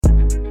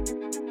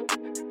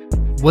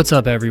What's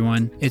up,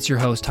 everyone? It's your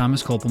host,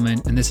 Thomas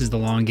Kopelman, and this is the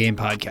Long Game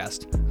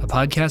Podcast, a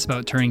podcast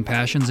about turning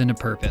passions into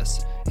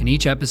purpose. In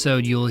each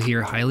episode, you will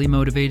hear highly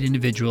motivated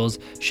individuals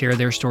share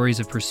their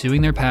stories of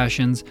pursuing their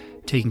passions,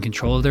 taking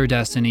control of their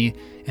destiny,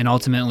 and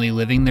ultimately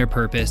living their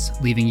purpose,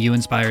 leaving you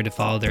inspired to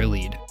follow their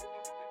lead.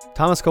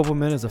 Thomas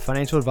Kopelman is a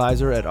financial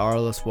advisor at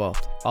RLS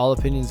Wealth. All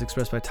opinions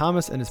expressed by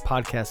Thomas and his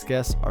podcast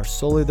guests are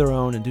solely their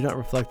own and do not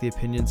reflect the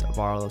opinions of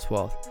RLS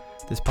Wealth.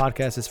 This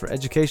podcast is for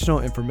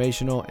educational,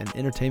 informational, and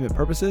entertainment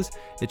purposes.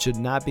 It should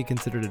not be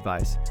considered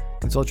advice.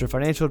 Consult your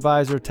financial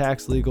advisor,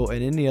 tax, legal,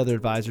 and any other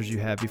advisors you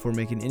have before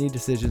making any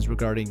decisions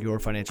regarding your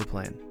financial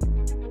plan.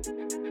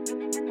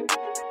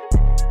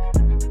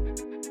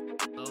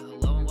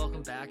 Hello and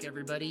welcome back,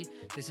 everybody.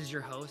 This is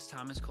your host,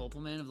 Thomas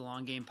Kopelman of the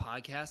Long Game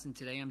Podcast, and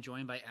today I'm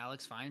joined by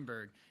Alex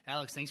Feinberg.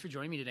 Alex, thanks for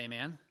joining me today,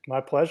 man.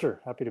 My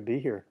pleasure. Happy to be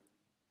here.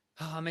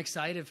 Oh, I'm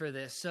excited for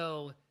this.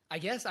 So I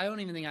guess I don't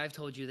even think I've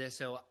told you this.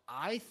 So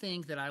I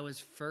think that I was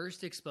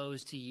first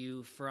exposed to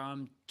you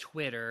from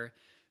Twitter,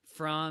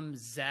 from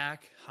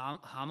Zach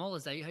Hummel.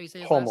 Is that how you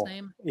say his last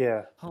name?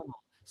 Yeah. Hummel.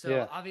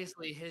 So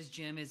obviously his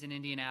gym is in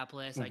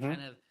Indianapolis.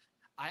 Mm-hmm.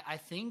 I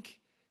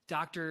think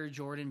Dr.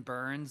 Jordan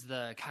Burns,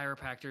 the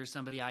chiropractor, is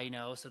somebody I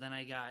know. So then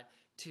I got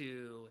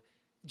to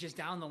just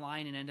down the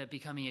line and end up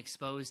becoming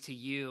exposed to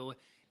you.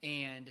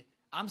 And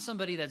I'm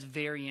somebody that's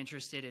very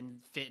interested in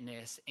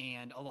fitness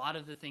and a lot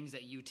of the things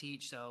that you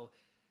teach. So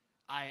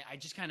I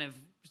just kind of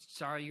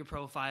saw your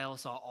profile,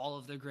 saw all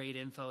of the great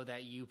info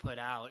that you put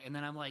out. And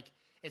then I'm like,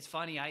 it's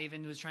funny. I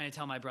even was trying to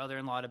tell my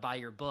brother-in-law to buy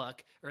your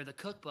book or the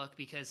cookbook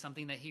because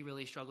something that he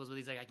really struggles with.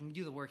 He's like, I can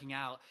do the working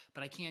out,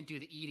 but I can't do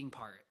the eating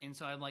part. And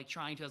so I'm like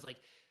I was like,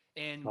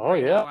 and now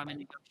I'm in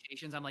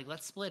negotiations. I'm like,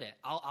 let's split it.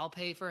 I'll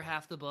pay for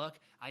half the book.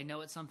 I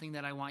know it's something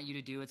that I want you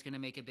to do. It's going to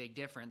make a big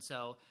difference.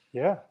 So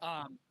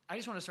I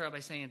just want to start out by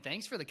saying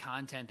thanks for the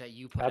content that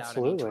you put out.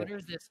 I mean,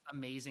 Twitter's this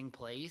amazing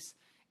place.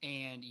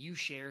 And you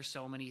share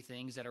so many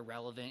things that are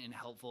relevant and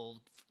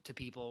helpful to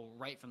people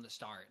right from the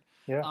start.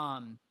 Yeah.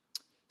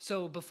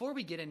 So before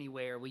we get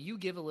anywhere, will you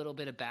give a little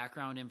bit of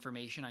background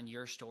information on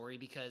your story?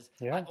 Because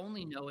I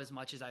only know as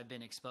much as I've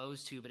been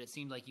exposed to, but it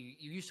seemed like you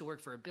used to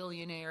work for a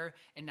billionaire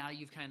and now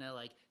you've kind of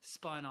like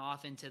spun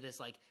off into this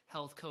like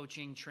health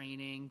coaching,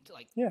 training,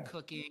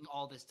 cooking,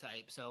 all this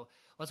type. So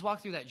let's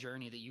walk through that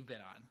journey that you've been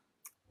on.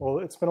 Well,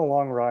 it's been a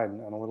long ride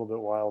and a little bit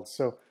wild.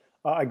 So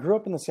I grew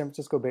up in the San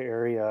Francisco Bay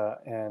Area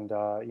and,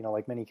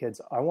 like many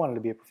kids, I wanted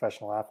to be a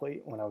professional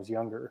athlete when I was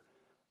younger.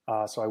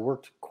 So I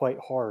worked quite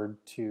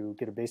hard to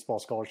get a baseball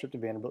scholarship to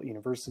Vanderbilt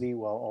University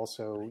while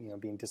also,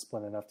 being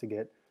disciplined enough to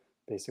get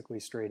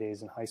basically straight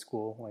A's in high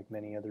school like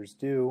many others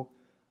do.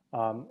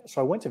 So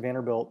I went to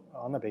Vanderbilt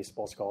on the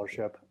baseball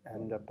scholarship,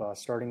 ended up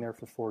starting there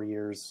for 4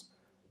 years.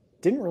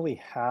 Didn't really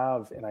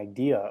have an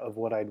idea of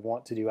what I'd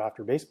want to do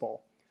after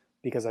baseball,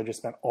 because I just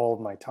spent all of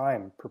my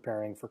time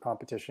preparing for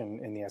competition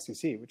in the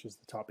SEC, which is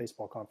the top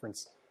baseball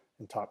conference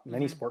and top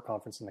many sport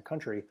conference in the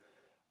country.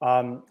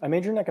 I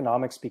majored in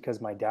economics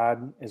because my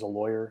dad is a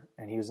lawyer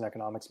and he was an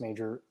economics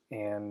major,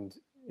 and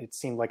it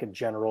seemed like a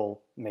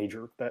general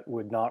major that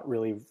would not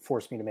really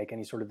force me to make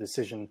any sort of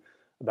decision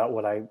about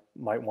what I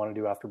might want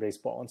to do after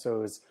baseball. And so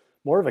it was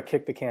more of a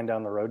kick the can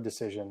down the road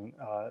decision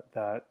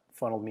that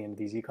funneled me into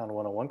these Econ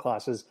 101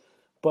 classes.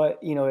 But,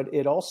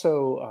 it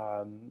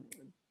also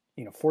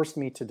forced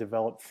me to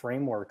develop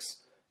frameworks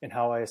in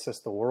how I assess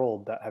the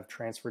world that have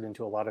transferred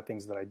into a lot of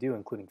things that I do,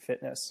 including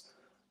fitness.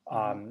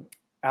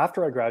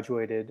 After I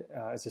graduated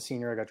as a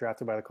senior, I got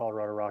drafted by the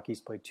Colorado Rockies,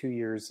 played 2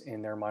 years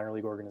in their minor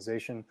league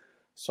organization,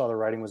 saw the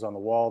writing was on the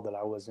wall that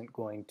I wasn't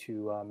going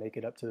to make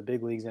it up to the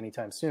big leagues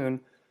anytime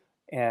soon,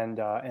 and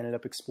ended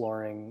up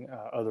exploring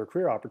other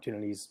career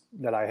opportunities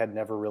that I had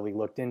never really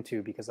looked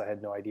into because I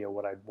had no idea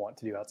what I'd want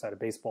to do outside of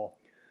baseball.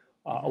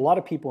 A lot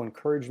of people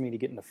encouraged me to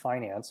get into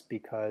finance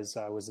because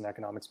I was an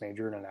economics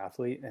major and an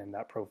athlete, and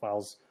that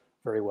profiles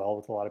very well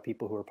with a lot of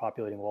people who were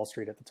populating Wall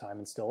Street at the time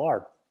and still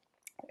are.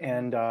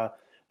 And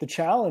the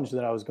challenge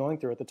that I was going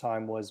through at the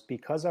time was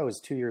because I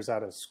was 2 years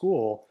out of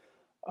school,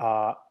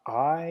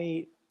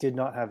 I did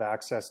not have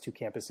access to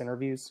campus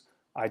interviews.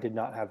 I did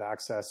not have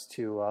access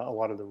to a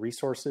lot of the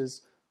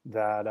resources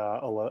that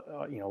a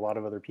lot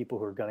of other people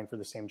who were gunning for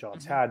the same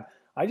jobs had.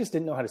 I just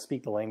didn't know how to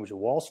speak the language of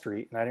Wall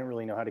Street, and I didn't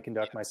really know how to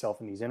conduct myself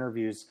in these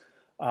interviews.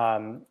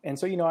 And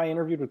so, I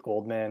interviewed with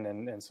Goldman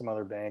and some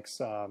other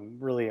banks.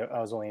 Really, I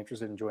was only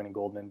interested in joining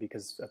Goldman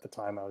because at the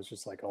time I was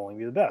just like, I want to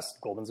be the best.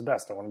 Goldman's the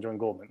best. I want to join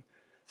Goldman.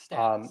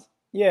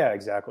 Yeah,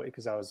 exactly.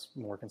 Because I was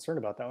more concerned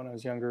about that when I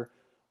was younger.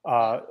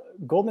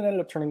 Goldman ended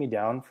up turning me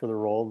down for the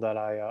role that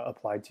I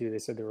applied to. They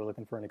said they were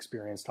looking for an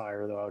experienced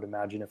hire, though I would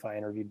imagine if I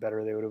interviewed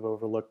better, they would have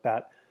overlooked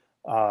that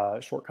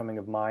shortcoming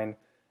of mine.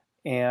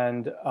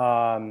 And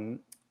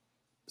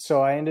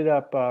so I ended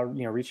up,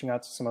 reaching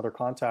out to some other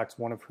contacts,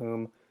 one of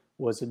whom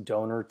was a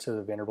donor to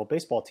the Vanderbilt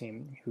baseball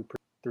team who put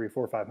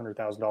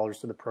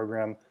 $500,000 to the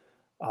program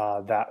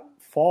that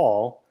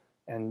fall.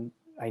 And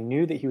I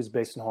knew that he was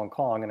based in Hong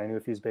Kong, and I knew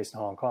if he was based in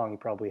Hong Kong, he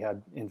probably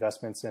had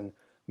investments in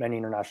many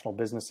international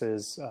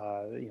businesses,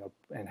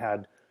 and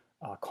had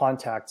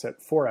contacts at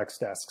Forex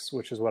desks,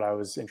 which is what I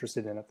was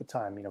interested in at the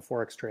time,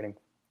 Forex trading.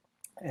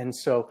 And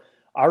so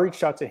I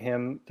reached out to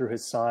him through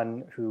his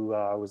son, who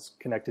was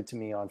connected to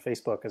me on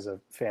Facebook as a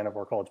fan of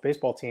our college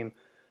baseball team.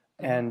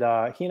 And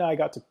he and I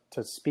got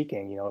to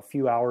speaking, a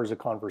few hours of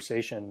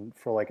conversation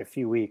for like a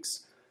few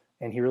weeks.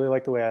 And he really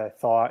liked the way I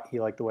thought.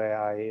 He liked the way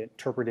I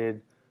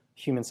interpreted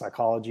human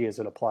psychology as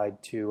it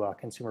applied to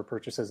consumer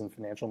purchases and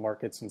financial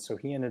markets. And so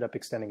he ended up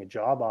extending a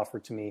job offer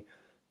to me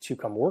to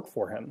come work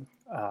for him,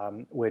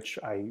 which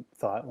I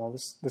thought, well,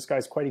 this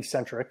guy's quite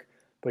eccentric,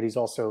 but he's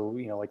also,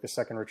 like the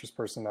second richest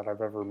person that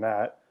I've ever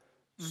met.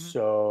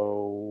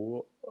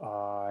 So,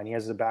 and he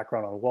has a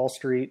background on Wall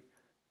Street,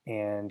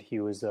 and he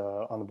was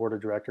on the board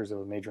of directors of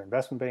a major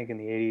investment bank in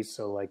the 80s.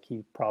 So like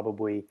he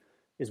probably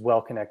is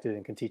well connected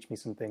and can teach me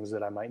some things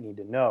that I might need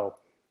to know.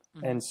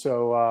 And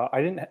so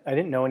I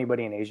didn't know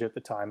anybody in Asia at the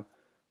time.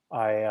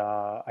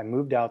 I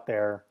moved out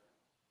there,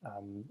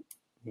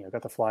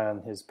 got to fly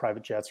on his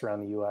private jets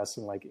around the U.S.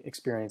 and like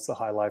experience the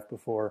high life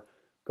before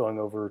going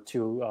over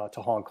to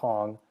Hong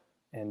Kong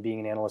and being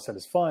an analyst at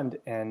his fund.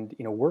 And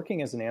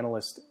working as an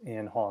analyst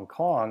in Hong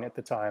Kong at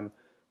the time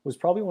was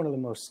probably one of the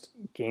most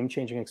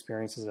game-changing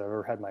experiences I've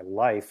ever had in my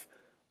life,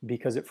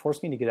 because it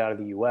forced me to get out of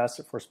the US.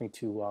 It forced me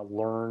to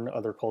learn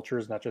other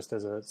cultures, not just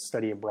as a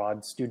study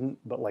abroad student,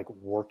 but like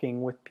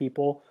working with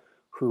people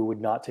who would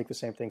not take the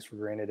same things for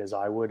granted as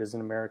I would as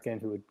an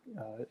American, who would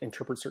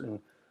interpret certain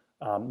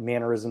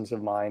mannerisms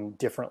of mine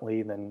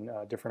differently than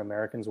different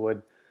Americans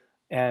would.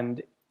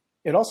 And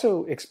it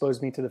also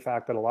exposed me to the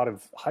fact that a lot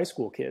of high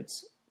school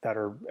kids that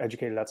are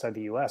educated outside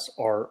the US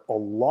are a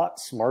lot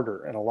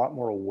smarter and a lot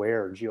more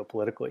aware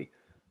geopolitically.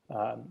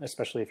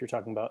 Especially if you're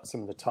talking about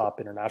some of the top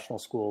international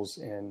schools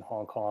in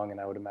Hong Kong, and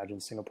I would imagine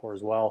Singapore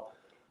as well.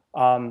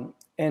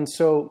 And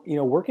so,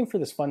 working for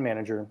this fund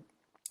manager,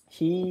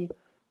 he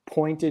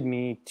pointed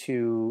me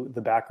to the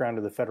background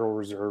of the Federal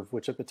Reserve,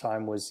 which at the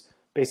time was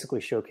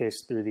basically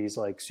showcased through these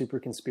like super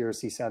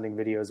conspiracy sounding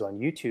videos on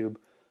YouTube.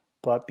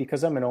 But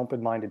because I'm an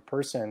open-minded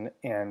person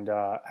and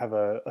have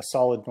a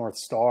solid North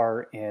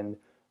Star in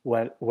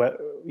what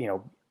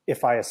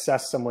if I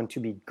assess someone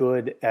to be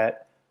good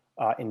at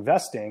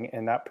investing,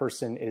 and that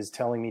person is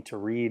telling me to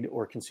read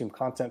or consume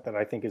content that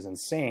I think is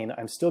insane,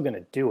 I'm still going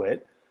to do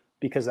it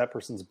because that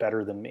person's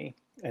better than me.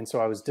 And so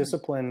I was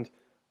disciplined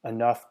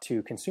enough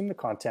to consume the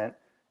content,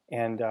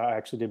 and I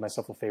actually did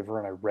myself a favor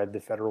and I read the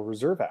Federal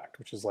Reserve Act,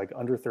 which is like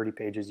under 30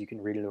 pages. You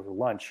can read it over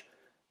lunch.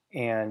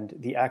 And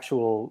the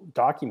actual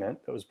document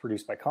that was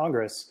produced by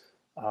Congress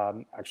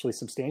actually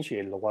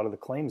substantiated a lot of the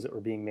claims that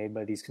were being made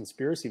by these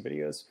conspiracy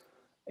videos.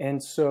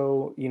 And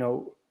so,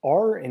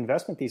 our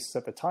investment thesis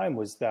at the time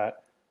was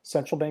that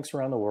central banks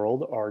around the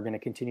world are going to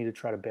continue to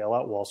try to bail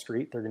out Wall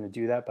Street. They're going to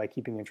do that by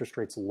keeping interest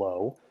rates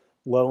low.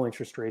 Low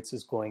interest rates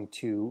is going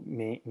to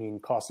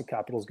mean cost of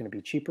capital is going to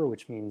be cheaper,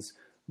 which means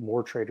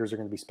more traders are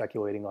going to be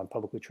speculating on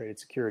publicly traded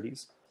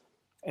securities.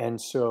 And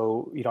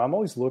so, I'm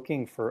always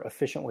looking for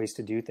efficient ways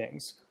to do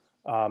things.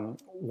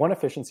 One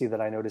efficiency that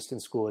I noticed in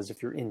school is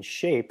if you're in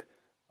shape,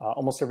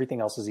 almost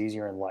everything else is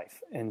easier in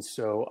life. And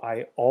so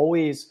I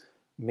always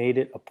made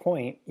it a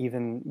point,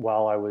 even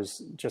while I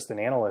was just an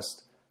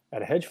analyst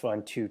at a hedge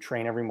fund, to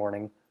train every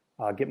morning,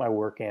 get my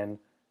work in,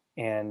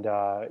 and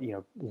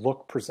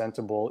look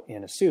presentable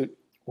in a suit,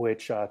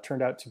 which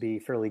turned out to be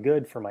fairly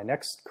good for my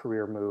next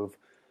career move,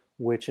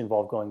 which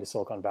involved going to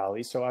Silicon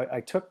Valley. So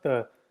I took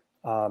the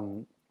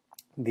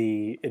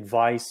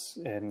advice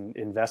and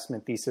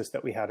investment thesis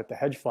that we had at the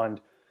hedge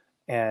fund,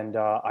 and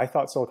I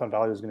thought Silicon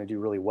Valley was going to do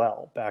really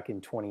well back in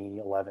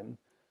 2011.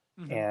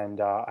 And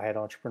I had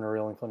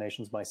entrepreneurial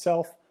inclinations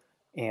myself.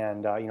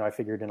 And, I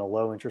figured in a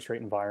low interest rate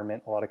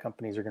environment, a lot of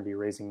companies are going to be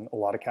raising a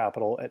lot of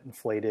capital at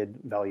inflated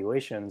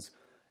valuations.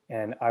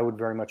 And I would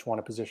very much want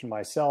to position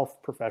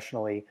myself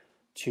professionally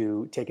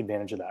to take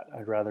advantage of that.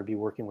 I'd rather be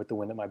working with the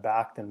wind at my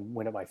back than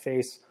wind at my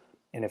face.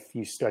 And if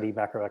you study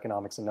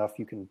macroeconomics enough,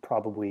 you can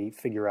probably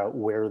figure out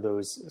where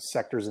those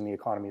sectors in the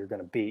economy are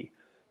going to be.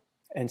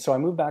 And so I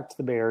moved back to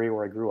the Bay Area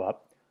where I grew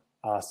up.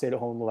 Stayed at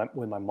home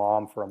with my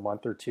mom for a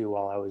month or two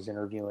while I was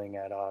interviewing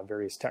at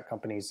various tech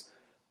companies.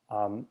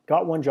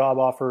 Got one job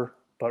offer,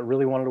 but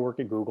really wanted to work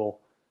at Google,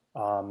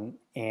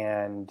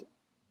 and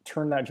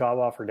turned that job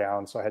offer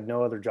down. So I had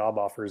no other job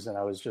offers, and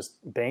I was just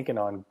banking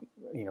on,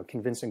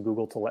 convincing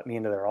Google to let me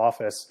into their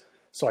office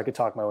so I could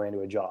talk my way into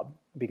a job.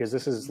 Because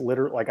this is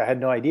literally, like, I had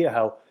no idea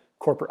how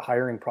corporate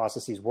hiring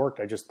processes worked.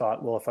 I just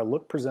thought, well, if I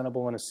look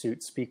presentable in a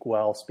suit, speak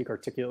well, speak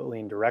articulately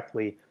and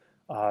directly,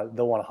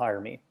 they'll want to hire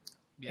me.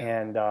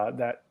 Yeah. And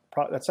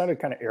that sounded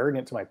kind of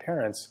arrogant to my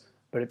parents,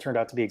 but it turned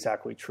out to be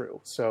exactly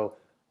true. So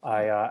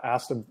I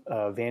asked a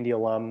Vandy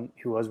alum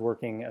who was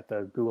working at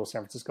the Google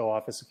San Francisco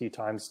office a few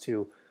times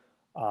to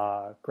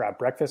grab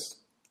breakfast.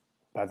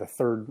 By the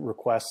third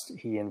request,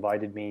 he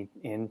invited me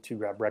in to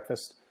grab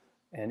breakfast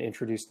and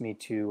introduced me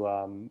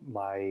to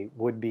my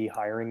would-be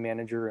hiring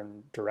manager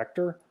and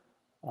director.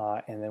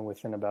 And then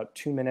within about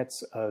 2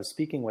 minutes of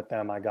speaking with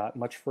them, I got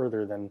much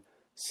further than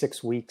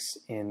 6 weeks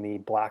in the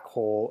black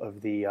hole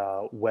of the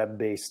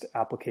web-based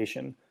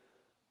application.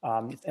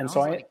 And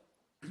so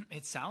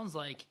it sounds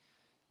like,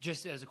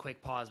 just as a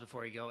quick pause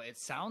before you go, it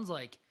sounds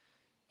like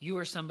you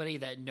are somebody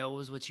that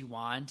knows what you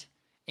want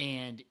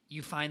and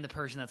you find the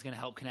person that's going to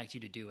help connect you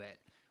to do it,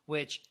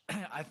 which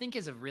I think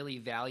is a really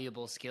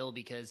valuable skill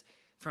because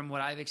from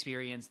what I've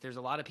experienced, there's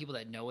a lot of people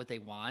that know what they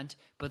want,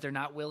 but they're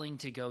not willing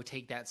to go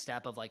take that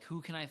step of like,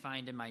 who can I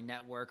find in my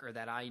network or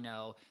that I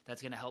know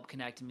that's going to help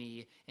connect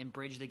me and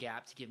bridge the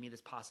gap to give me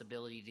this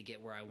possibility to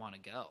get where I want to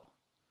go.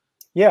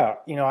 Yeah,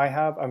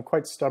 I'm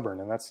quite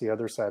stubborn, and that's the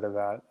other side of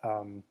that,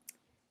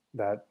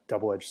 that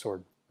double-edged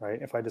sword,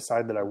 right? If I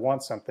decide that I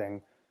want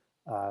something,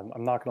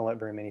 I'm not going to let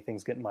very many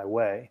things get in my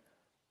way.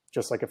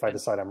 Just like if I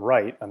decide I'm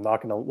right, I'm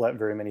not going to let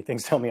very many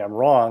things tell me I'm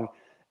wrong.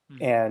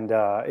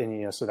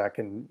 Mm-hmm. So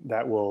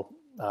that will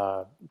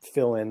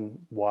fill in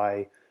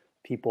why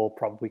people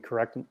probably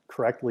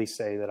correctly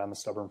say that I'm a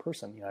stubborn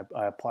person.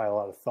 I apply a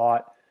lot of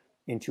thought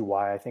into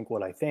why I think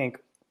what I think,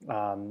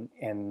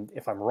 and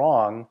if I'm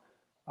wrong,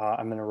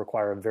 I'm going to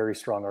require a very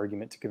strong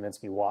argument to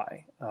convince me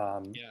why.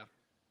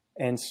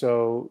 And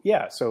so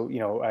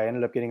I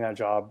ended up getting that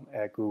job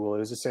at Google. It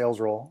was a sales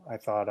role. I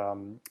thought,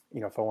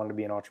 if I wanted to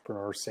be an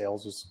entrepreneur,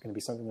 sales was going to be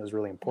something that was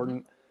really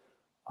important.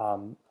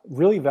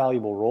 Really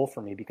valuable role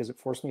for me because it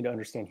forced me to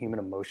understand human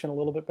emotion a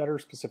little bit better,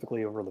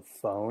 specifically over the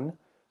phone,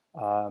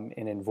 and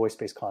in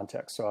voice-based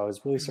context. So I was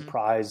really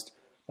surprised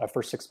my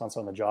first 6 months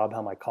on the job,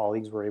 how my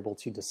colleagues were able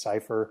to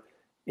decipher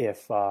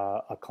if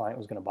a client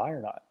was going to buy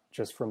or not,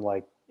 just from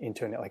I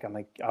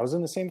was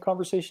in the same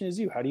conversation as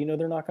you. How do you know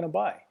they're not going to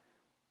buy?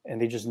 And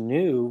they just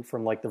knew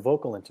from the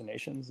vocal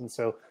intonations. And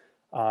so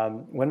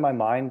when my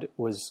mind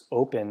was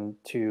open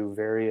to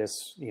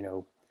various,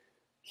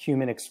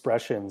 human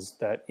expressions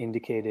that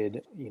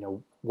indicated,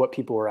 what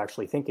people were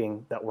actually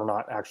thinking that were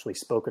not actually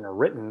spoken or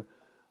written,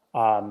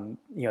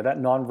 that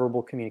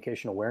nonverbal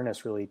communication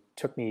awareness really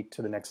took me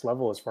to the next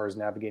level as far as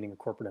navigating a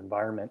corporate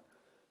environment.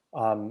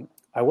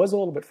 I was a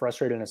little bit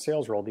frustrated in a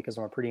sales role because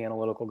I'm a pretty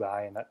analytical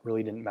guy and that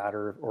really didn't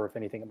matter, or if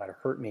anything, it might have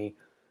hurt me.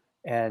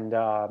 And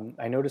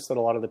I noticed that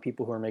a lot of the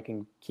people who are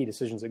making key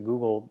decisions at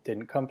Google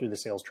didn't come through the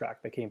sales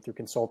track. They came through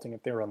consulting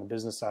if they were on the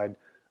business side,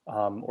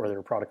 or they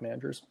were product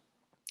managers.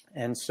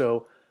 And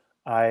so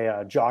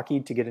I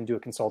jockeyed to get into a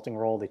consulting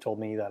role. They told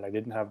me that I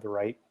didn't have the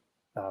right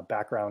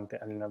background,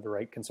 that I didn't have the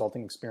right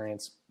consulting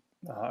experience.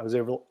 I was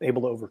able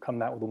to overcome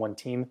that with one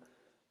team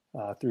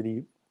through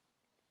the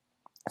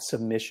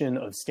submission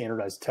of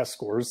standardized test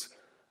scores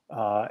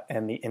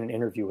and in an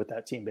interview with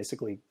that team,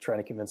 basically trying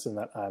to convince them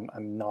that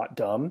I'm not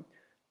dumb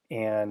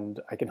and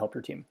I can help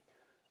your team.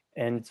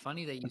 And it's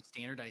funny that you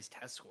standardize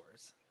test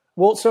scores.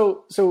 Well,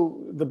 so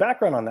the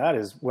background on that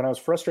is when I was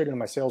frustrated in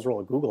my sales role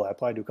at Google, I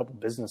applied to a couple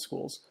business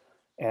schools.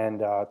 And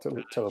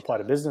to apply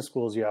to business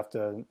schools, you have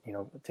to,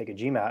 take a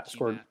GMAT,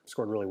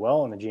 scored really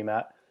well on the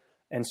GMAT.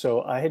 And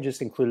so I had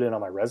just included it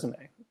on my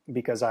resume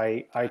because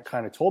I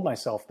kind of told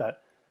myself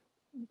that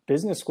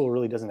business school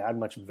really doesn't add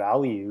much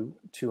value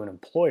to an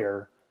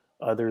employer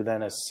other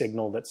than a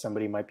signal that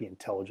somebody might be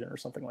intelligent or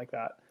something like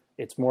that.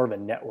 It's more of a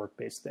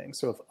network-based thing.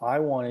 So if I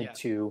wanted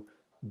to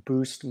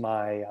boost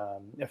my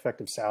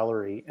effective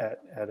salary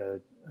at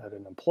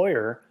an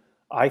employer,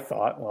 I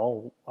thought,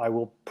 well, I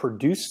will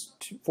produce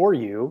for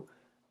you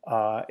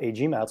a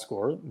GMAT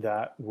score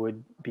that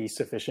would be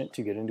sufficient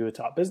to get into a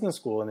top business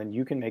school, and then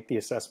you can make the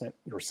assessment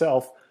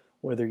yourself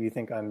whether you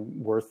think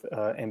I'm worth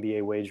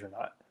MBA wage or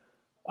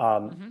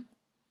not.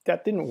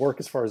 That didn't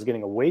work as far as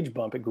getting a wage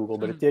bump at Google,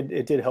 but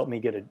it did help me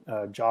get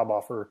a job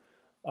offer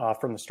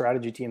from the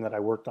strategy team that I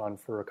worked on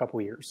for a couple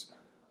of years.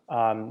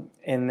 And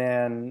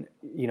then,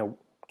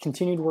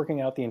 continued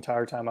working out the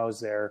entire time I was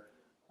there.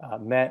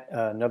 Met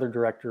another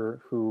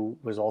director who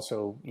was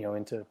also,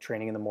 into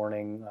training in the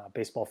morning,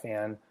 baseball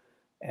fan.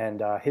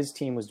 And his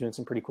team was doing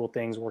some pretty cool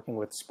things, working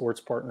with sports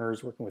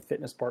partners, working with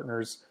fitness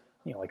partners,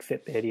 like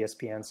Fitbit,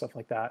 ESPN, stuff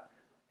like that.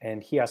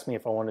 And he asked me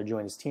if I wanted to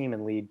join his team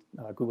and lead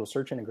Google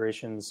search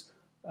integrations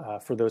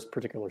for those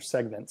particular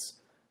segments.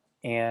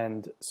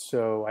 And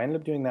so I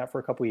ended up doing that for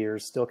a couple of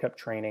years, still kept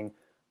training,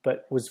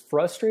 but was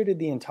frustrated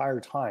the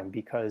entire time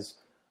because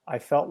I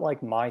felt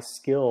like my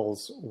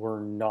skills were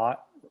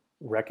not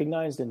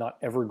recognized and not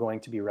ever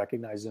going to be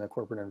recognized in a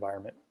corporate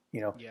environment.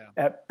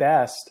 At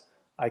best,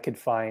 I could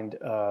find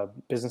a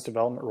business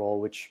development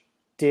role, which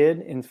did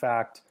in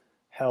fact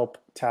help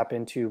tap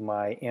into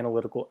my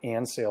analytical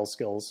and sales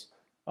skills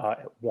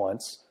at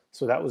once.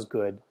 So that was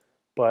good.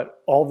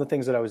 But all the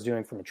things that I was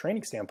doing from a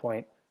training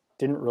standpoint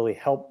didn't really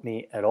help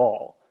me at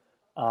all.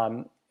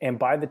 And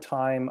by the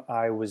time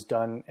I was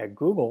done at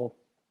Google,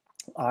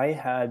 I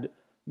had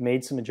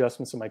made some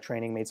adjustments in my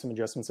training, made some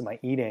adjustments in my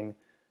eating.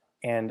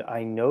 And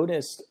I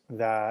noticed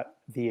that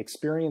the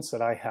experience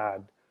that I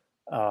had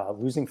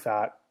losing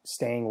fat,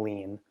 staying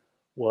lean,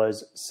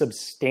 was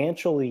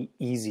substantially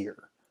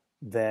easier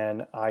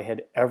than I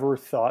had ever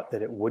thought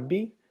that it would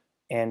be,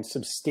 and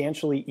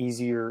substantially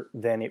easier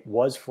than it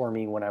was for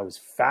me when I was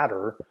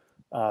fatter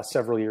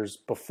several years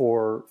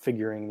before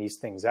figuring these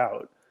things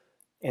out.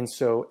 And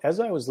so as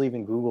I was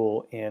leaving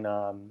Google in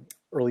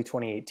early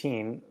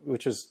 2018,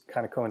 which was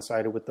kind of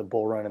coincided with the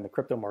bull run in the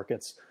crypto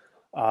markets,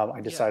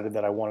 I decided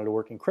that I wanted to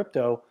work in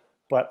crypto,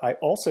 But I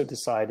also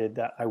decided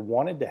that I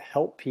wanted to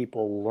help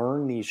people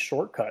learn these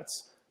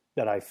shortcuts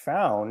that I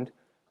found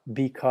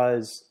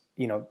because,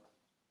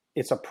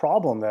 it's a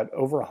problem that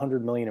over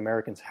 100 million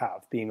Americans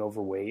have, being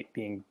overweight,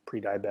 being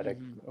pre-diabetic,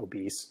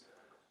 obese.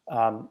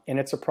 And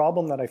it's a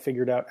problem that I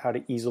figured out how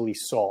to easily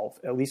solve,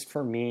 at least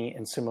for me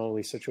and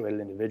similarly situated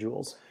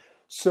individuals.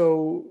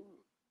 So,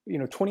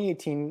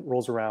 2018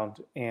 rolls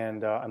around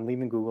and I'm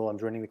leaving Google, I'm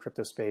joining the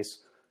crypto space.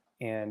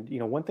 And,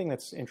 one thing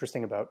that's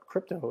interesting about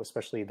crypto,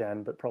 especially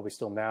then, but probably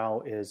still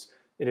now, is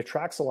it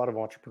attracts a lot of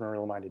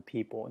entrepreneurial minded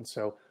people. And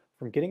so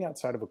from getting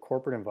outside of a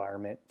corporate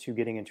environment to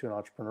getting into an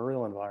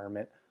entrepreneurial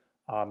environment,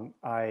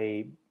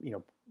 I,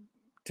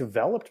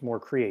 developed more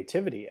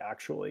creativity,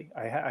 actually.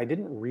 I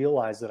didn't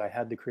realize that I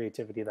had the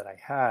creativity that I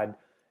had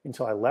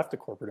until I left the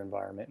corporate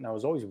environment. And I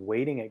was always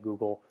waiting at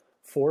Google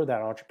for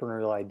that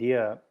entrepreneurial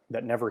idea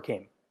that never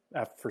came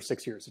for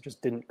 6 years. It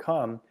just didn't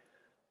come.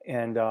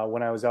 And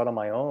when I was out on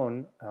my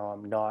own,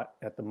 not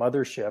at the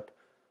mothership,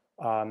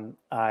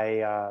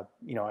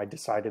 I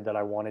decided that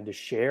I wanted to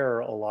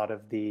share a lot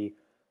of the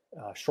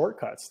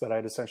shortcuts that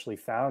I'd essentially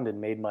found and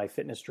made my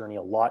fitness journey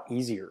a lot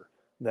easier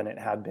than it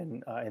had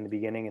been in the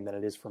beginning and than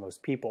it is for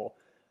most people.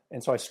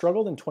 And so I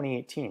struggled in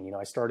 2018.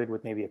 I started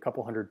with maybe a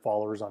couple hundred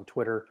followers on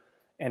Twitter,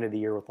 ended the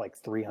year with like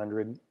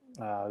 300,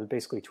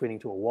 basically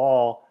tweeting to a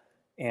wall.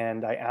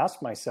 And I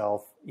asked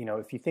myself,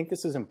 if you think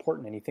this is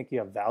important and you think you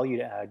have value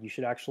to add, you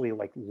should actually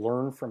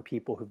learn from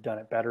people who've done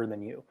it better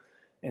than you.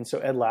 And so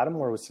Ed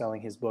Lattimore was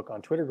selling his book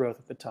on Twitter growth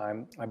at the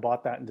time. I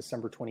bought that in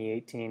December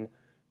 2018,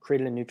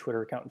 created a new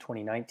Twitter account in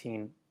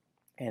 2019,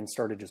 and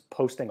started just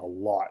posting a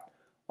lot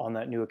on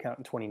that new account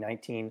in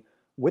 2019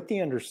 with the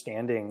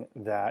understanding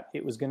that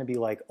it was going to be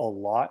like a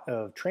lot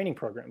of training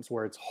programs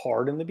where it's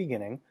hard in the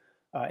beginning.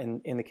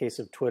 In the case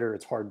of Twitter,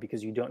 it's hard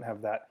because you don't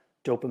have that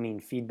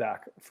dopamine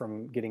feedback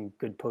from getting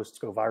good posts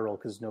go viral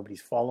because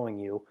nobody's following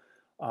you.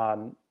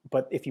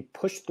 But if you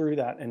push through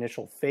that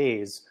initial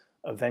phase,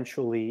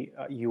 eventually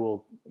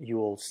you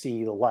will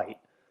see the light.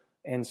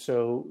 And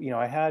so,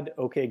 I had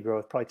okay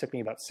growth. Probably took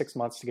me about 6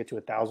 months to get to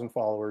 1,000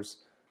 followers.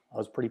 I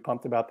was pretty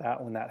pumped about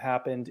that when that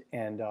happened.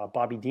 And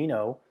Bobby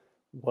Dino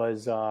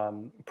was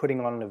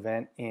putting on an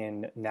event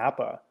in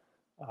Napa,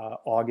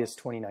 August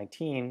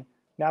 2019.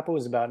 Napa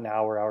was about an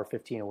hour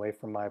 15 away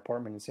from my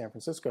apartment in San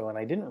Francisco. And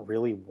I didn't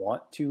really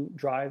want to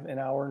drive an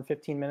hour and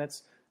 15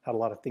 minutes, had a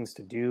lot of things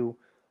to do.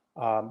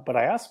 But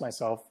I asked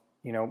myself,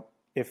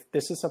 if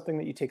this is something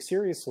that you take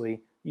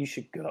seriously, you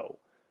should go.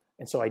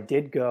 And so I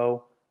did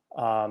go.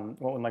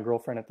 Went with my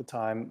girlfriend at the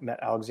time, met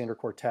Alexander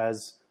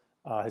Cortez,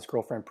 his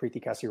girlfriend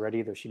Preeti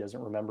Kasireddy, though she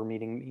doesn't remember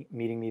meeting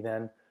me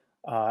then,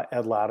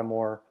 Ed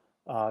Lattimore.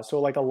 So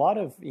a lot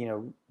of,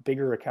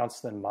 bigger accounts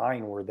than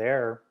mine were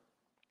there.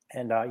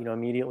 And,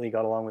 immediately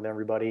got along with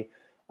everybody.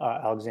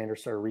 Alexander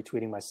started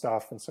retweeting my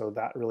stuff. And so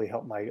that really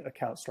helped my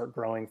account start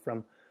growing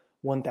from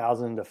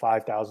 1,000 to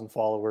 5,000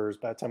 followers.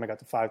 By the time I got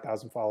to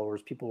 5,000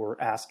 followers, people were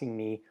asking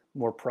me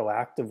more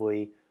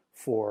proactively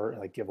for,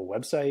 do you have a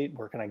website?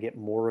 Where can I get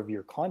more of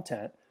your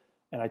content?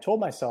 And I told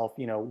myself,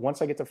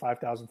 once I get to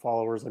 5,000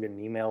 followers, I'll get an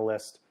email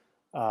list.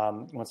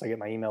 Once I get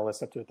my email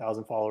list up to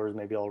 1,000 followers,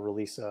 maybe I'll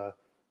release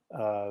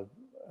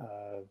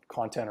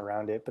content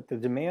around it. But the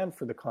demand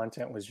for the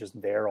content was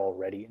just there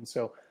already. And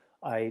so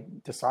I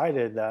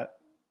decided that,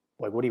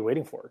 what are you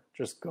waiting for?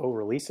 Just go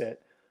release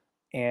it.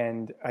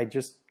 And I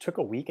just took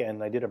a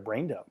weekend. I did a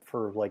brain dump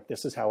for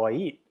this is how I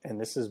eat. And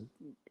this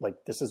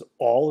is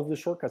all of the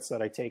shortcuts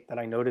that I take that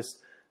I noticed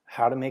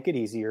how to make it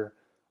easier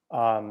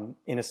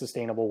in a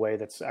sustainable way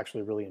that's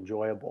actually really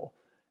enjoyable.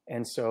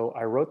 And so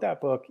I wrote that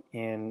book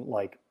in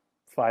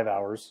 5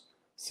 hours,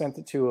 sent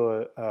it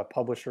to a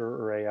publisher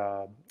or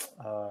a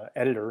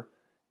editor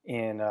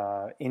in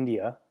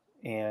India,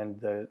 and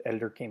the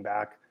editor came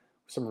back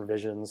with some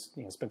revisions,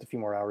 spent a few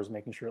more hours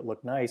making sure it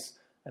looked nice.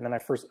 And then I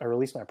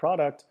released my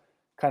product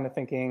kind of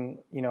thinking,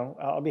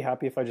 I'll be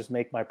happy if I just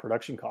make my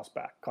production costs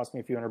back. Cost me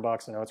a few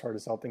 $100. I know it's hard to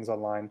sell things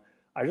online.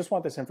 I just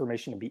want this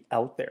information to be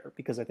out there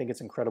because I think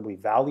it's incredibly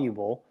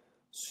valuable.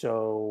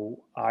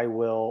 So I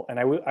will, and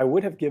I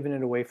would have given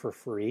it away for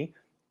free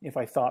if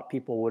I thought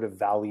people would have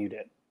valued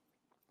it.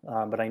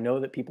 But I know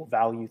that people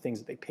value things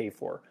that they pay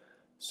for.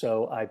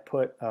 So I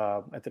put,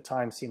 at the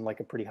time, seemed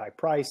like a pretty high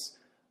price,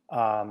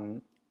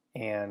 and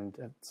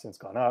it's since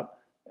gone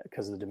up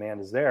because the demand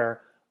is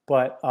there.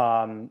 But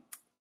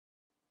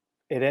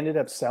it ended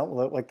up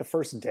selling, the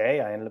first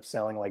day, I ended up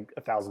selling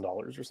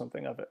 $1,000 or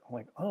something of it. I'm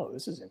like, oh,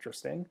 this is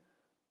interesting.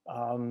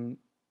 Let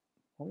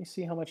me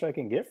see how much I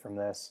can get from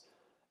this.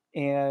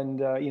 And,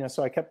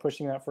 so I kept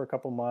pushing that for a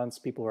couple months.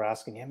 People were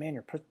asking, yeah, man,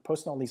 you're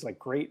posting all these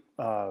great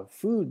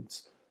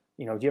foods.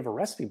 Do you have a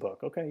recipe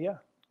book? Okay, yeah.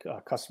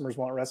 Customers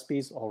want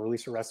recipes. I'll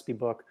release a recipe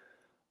book.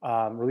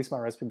 Released my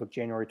recipe book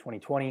January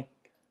 2020.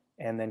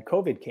 And then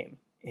COVID came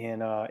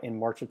in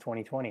March of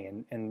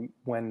 2020. And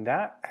when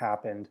that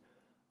happened,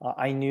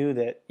 I knew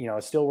that, I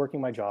was still working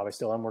my job. I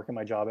still am working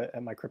my job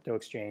at my crypto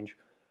exchange.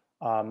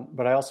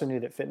 But I also knew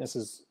that fitness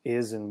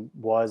is and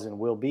was and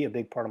will be a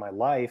big part of my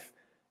life.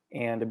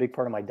 And a big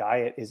part of my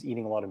diet is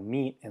eating a lot of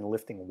meat and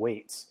lifting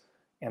weights.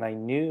 And I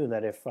knew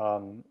that if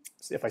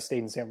I stayed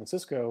in San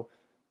Francisco,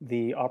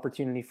 the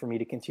opportunity for me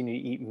to continue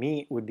to eat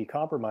meat would be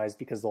compromised,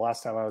 because the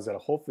last time I was at a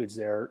Whole Foods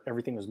there,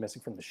 everything was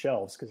missing from the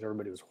shelves because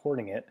everybody was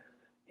hoarding it.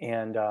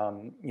 And,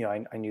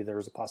 I knew there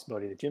was a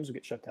possibility that gyms would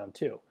get shut down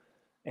too.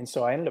 And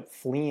so I ended up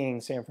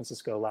fleeing San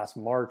Francisco last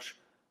March,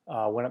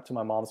 went up to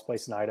my mom's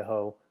place in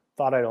Idaho,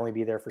 thought I'd only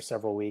be there for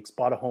several weeks,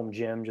 bought a home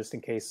gym just in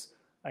case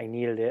I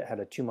needed it, had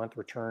a 2-month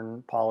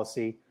return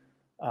policy.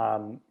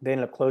 They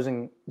ended up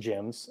closing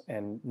gyms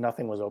and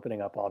nothing was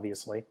opening up,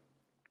 obviously.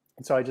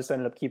 And so I just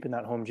ended up keeping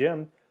that home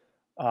gym,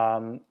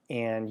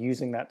 and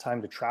using that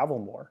time to travel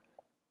more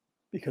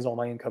because all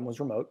my income was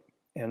remote.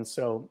 And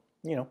so,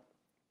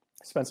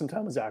 spent some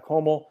time with Zach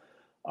Homel,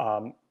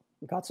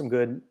 got some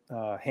good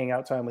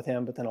hangout time with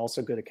him, but then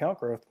also good account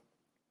growth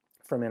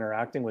from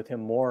interacting with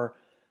him more.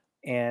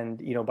 And,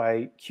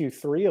 by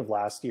Q3 of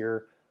last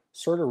year,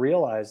 sort of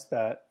realized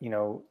that,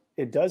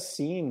 it does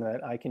seem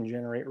that I can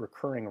generate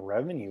recurring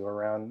revenue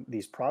around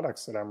these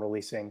products that I'm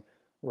releasing,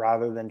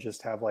 rather than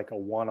just have like a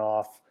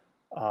one-off,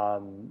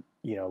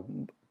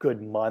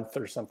 good month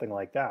or something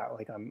like that.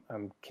 Like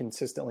I'm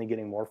consistently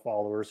getting more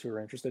followers who are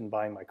interested in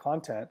buying my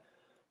content.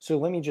 So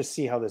let me just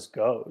see how this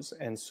goes.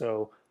 And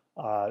so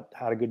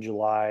had a good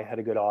July, had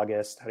a good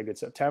August, had a good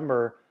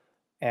September.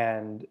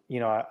 And,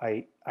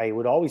 I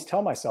would always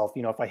tell myself,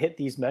 if I hit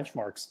these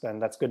benchmarks, then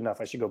that's good enough.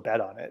 I should go bet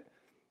on it.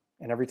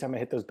 And every time I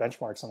hit those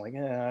benchmarks, I'm like,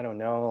 I don't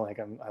know. Like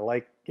I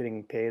like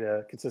getting paid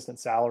a consistent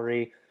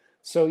salary.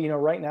 So,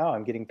 right now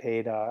I'm getting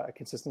paid a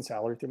consistent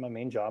salary through my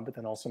main job, but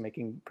then also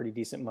making pretty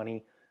decent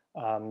money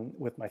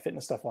with my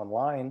fitness stuff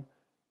online.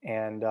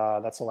 And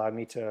that's allowed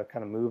me to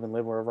kind of move and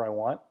live wherever I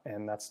want.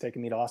 And that's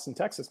taken me to Austin,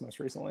 Texas most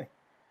recently.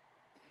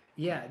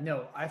 Yeah,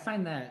 no, I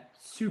find that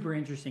super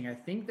interesting. I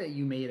think that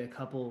you made a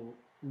couple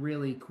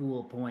really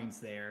cool points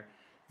there,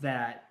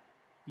 that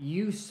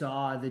you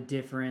saw the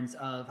difference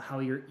of how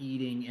your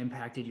eating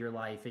impacted your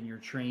life and your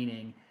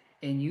training,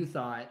 and you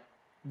thought,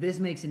 this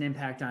makes an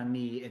impact on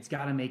me. It's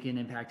got to make an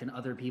impact on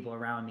other people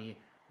around me.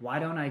 Why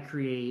don't I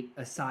create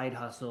a side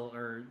hustle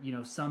or,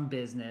 some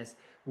business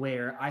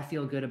where I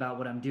feel good about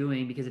what I'm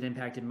doing because it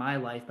impacted my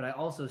life, but I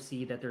also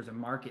see that there's a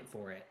market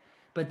for it.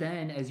 But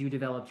then as you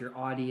developed your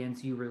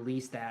audience, you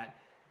released that,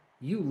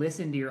 you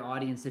listened to your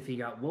audience to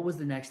figure out what was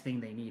the next thing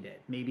they needed.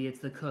 Maybe it's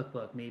the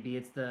cookbook, maybe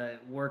it's the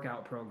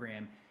workout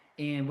program.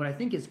 And what I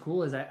think is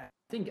cool is I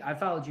think I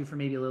followed you for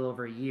maybe a little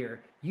over a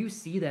year. You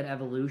see that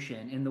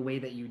evolution in the way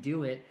that you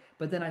do it.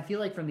 But then I feel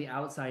like from the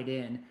outside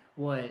in,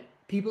 what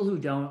people who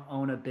don't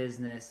own a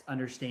business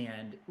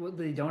understand, what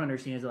they don't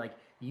understand is like,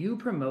 you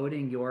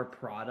promoting your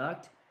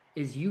product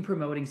is you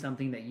promoting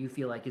something that you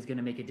feel like is going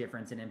to make a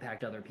difference and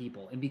impact other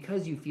people. And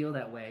because you feel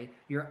that way,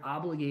 you're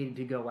obligated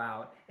to go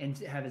out and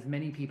to have as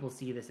many people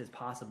see this as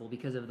possible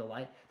because of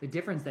the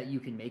difference that you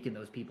can make in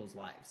those people's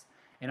lives.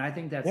 And I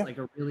think that's like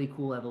a really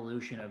cool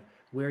evolution of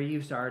where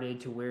you started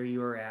to where you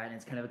were at. And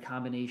it's kind of a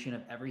combination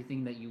of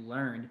everything that you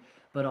learned,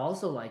 but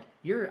also like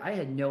I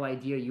had no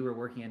idea you were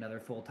working another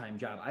full-time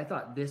job. I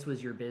thought this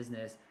was your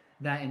business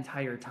that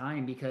entire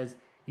time, because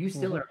you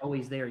still are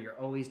always there. You're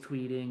always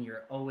tweeting.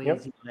 You're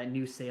always that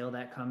new sale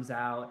that comes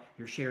out.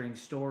 You're sharing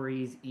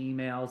stories,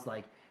 emails,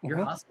 like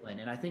you're hustling.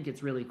 And I think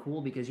it's really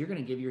cool because you're going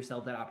to give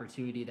yourself that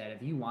opportunity that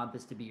if you want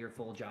this to be your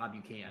full job,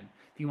 you can.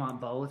 If you want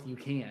both, you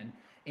can.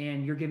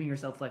 And you're giving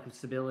yourself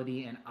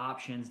flexibility and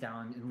options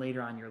down and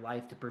later on in your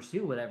life to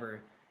pursue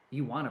whatever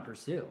you want to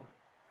pursue.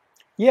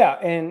 Yeah.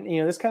 And,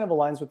 this kind of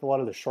aligns with a lot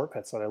of the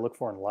shortcuts that I look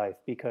for in life,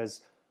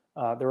 because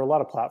there were a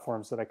lot of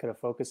platforms that I could have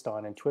focused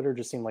on, and Twitter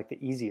just seemed like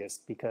the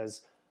easiest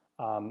because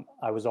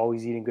I was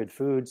always eating good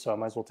food, so I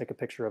might as well take a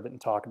picture of it and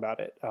talk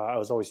about it. I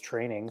was always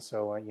training,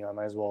 so I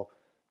might as well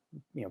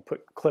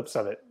put clips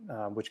of it,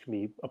 which can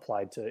be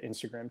applied to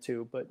Instagram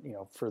too. But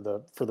for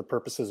the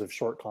purposes of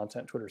short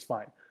content, Twitter's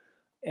fine.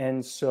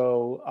 And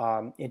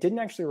so it didn't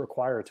actually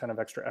require a ton of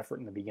extra effort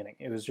in the beginning.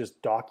 It was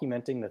just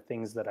documenting the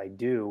things that I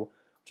do,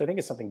 which I think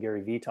is something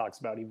Gary Vee talks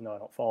about, even though I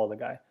don't follow the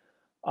guy.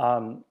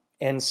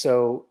 And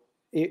so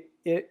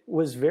it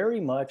was very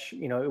much,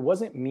 it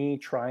wasn't me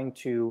trying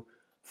to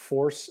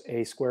force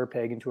a square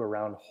peg into a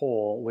round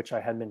hole, which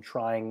I had been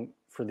trying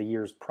for the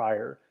years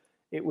prior.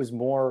 It was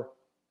more,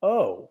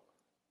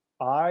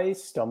 I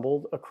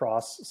stumbled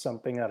across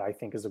something that I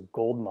think is a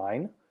gold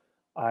mine.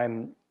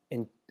 I'm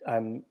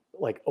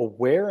like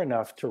aware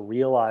enough to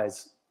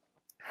realize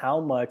how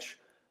much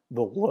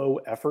the low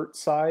effort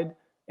side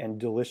and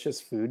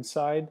delicious food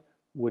side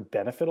would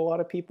benefit a lot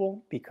of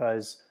people,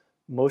 because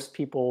most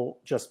people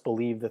just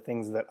believe the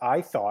things that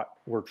I thought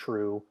were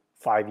true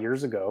 5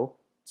 years ago,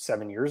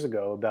 7 years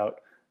ago, about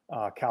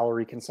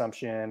calorie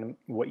consumption,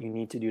 what you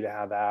need to do to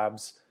have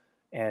abs.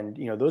 And,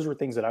 those were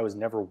things that I was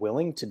never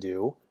willing to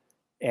do.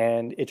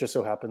 And it just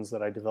so happens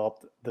that I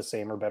developed the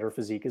same or better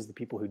physique as the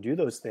people who do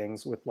those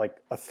things with like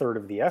a third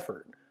of the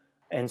effort.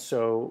 And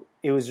so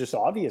it was just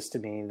obvious to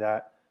me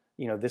that,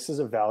 this is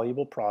a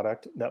valuable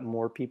product that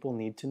more people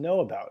need to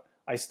know about.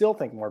 I still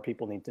think more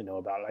people need to know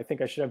about it. I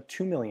think I should have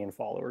 2 million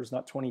followers,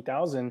 not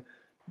 20,000,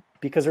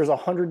 because there's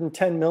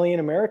 110 million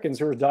Americans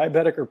who are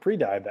diabetic or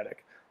pre-diabetic.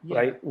 Yeah.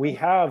 right? We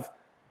have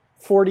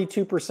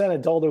 42%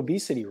 adult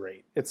obesity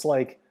rate. It's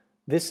like,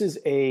 this is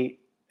a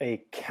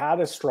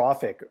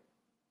catastrophic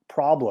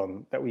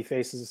problem that we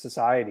face as a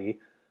society.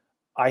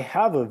 I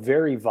have a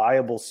very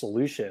viable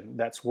solution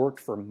that's worked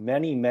for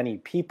many, many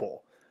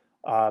people.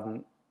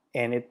 Um,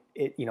 and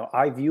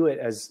I view it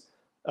as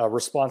a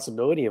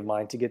responsibility of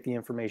mine to get the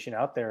information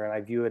out there. And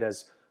I view it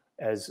as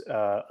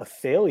a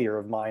failure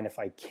of mine if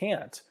I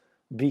can't,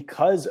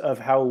 because of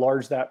how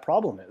large that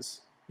problem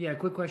is. Yeah,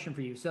 quick question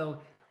for you. So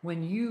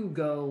when you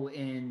go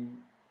and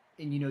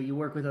you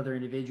work with other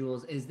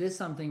individuals, is this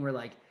something where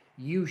like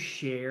you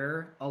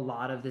share a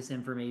lot of this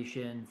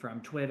information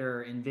from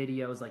Twitter and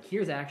videos, like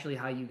here's actually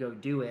how you go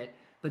do it,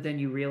 but then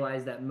you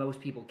realize that most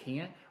people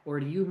can't? Or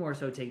do you more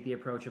so take the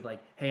approach of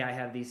like, hey, I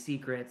have these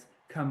secrets,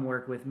 come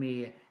work with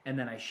me, and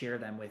then I share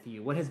them with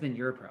you? What has been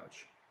your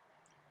approach?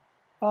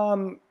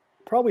 Um,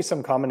 Probably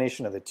some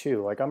combination of the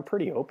two. Like, I'm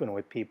pretty open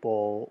with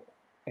people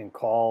in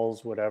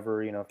calls,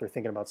 whatever, if they're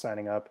thinking about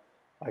signing up,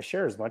 I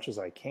share as much as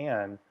I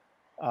can.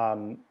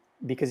 Um,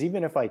 because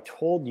even if I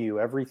told you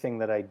everything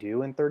that I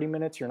do in 30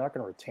 minutes, you're not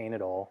going to retain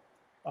it all.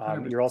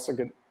 100%.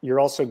 You're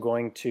also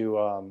going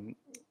to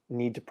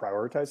need to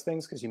prioritize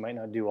things because you might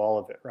not do all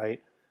of it,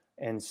 right?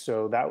 And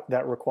so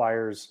that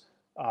requires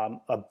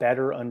a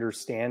better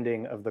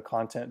understanding of the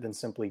content than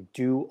simply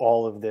do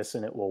all of this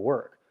and it will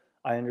work.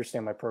 I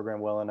understand my program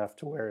well enough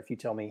to where if you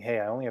tell me, hey,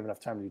 I only have enough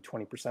time to do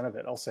 20% of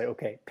it, I'll say,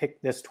 okay, pick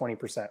this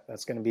 20%.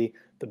 That's going to be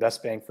the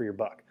best bang for your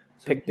buck.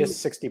 So Pick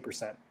this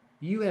 60%.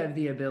 you have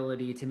the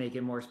ability to make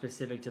it more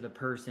specific to the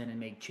person and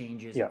make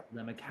changes and Yeah. hold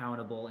them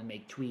accountable and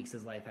make tweaks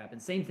as life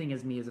happens. Same thing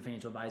as me as a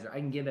financial advisor. I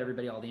can give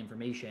everybody all the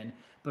information,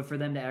 but for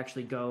them to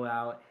actually go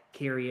out,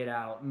 carry it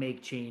out,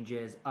 make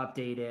changes,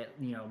 update it,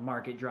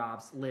 market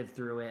drops, live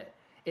through it,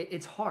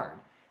 it's hard.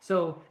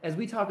 So as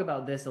we talk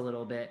about this a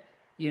little bit,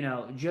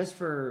 just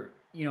for,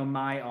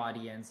 my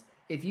audience,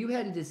 if you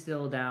had to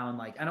distill down,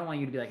 like, I don't want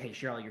you to be like, hey,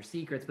 share all your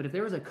secrets, but if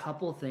there was a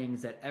couple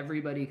things that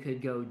everybody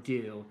could go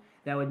do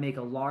that would make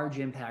a large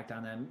impact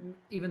on them,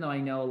 even though I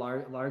know a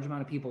large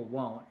amount of people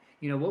won't.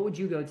 What would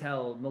you go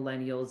tell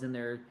millennials in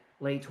their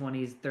late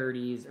 20s,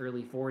 30s,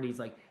 early 40s?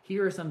 Like,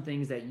 here are some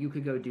things that you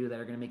could go do that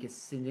are going to make a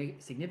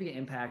significant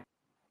impact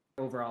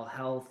on overall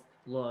health,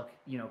 look,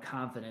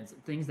 confidence,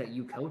 things that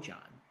you coach on.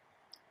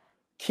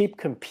 Keep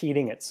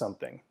competing at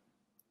something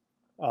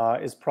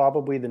is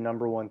probably the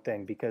number one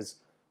thing, because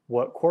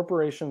what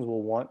corporations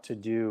will want to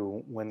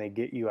do when they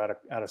get you out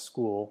of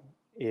school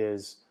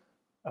is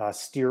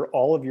steer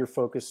all of your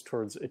focus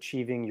towards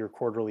achieving your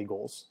quarterly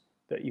goals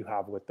that you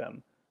have with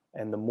them.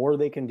 And the more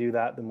they can do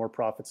that, the more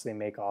profits they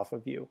make off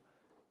of you.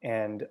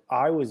 And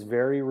I was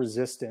very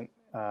resistant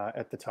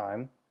at the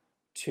time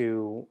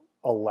to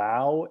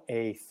allow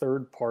a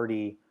third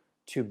party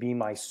to be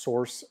my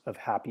source of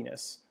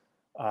happiness,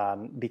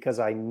 because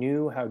I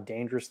knew how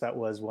dangerous that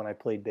was when I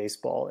played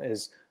baseball.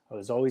 Is I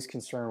was always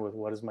concerned with,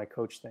 what does my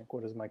coach think?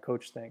 What does my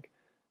coach think?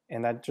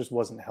 And that just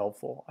wasn't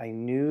helpful. I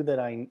knew that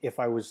if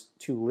I was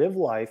to live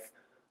life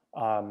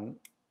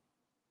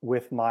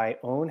with my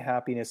own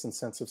happiness and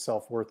sense of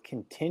self-worth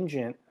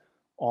contingent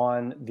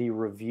on the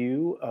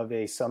review of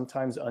a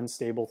sometimes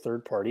unstable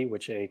third party,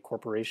 which a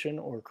corporation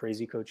or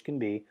crazy coach can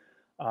be,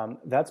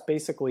 that's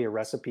basically a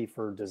recipe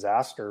for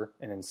disaster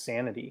and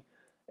insanity.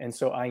 And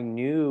so I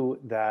knew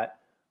that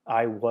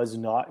I was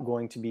not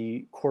going to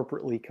be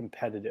corporately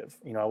competitive.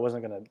 I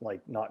wasn't going to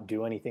like not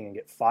do anything and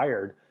get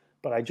fired,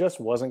 but I just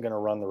wasn't going to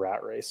run the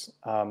rat race.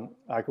 I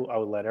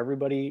would let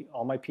everybody,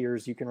 all my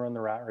peers, you can run the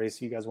rat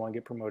race. You guys want to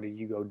get promoted,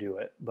 you go do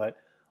it. But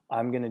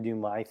I'm going to do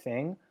my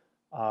thing.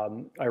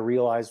 I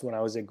realized when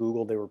I was at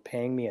Google, they were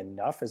paying me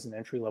enough as an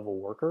entry-level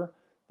worker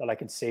that I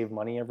could save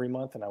money every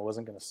month and I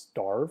wasn't going to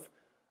starve.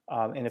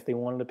 And if they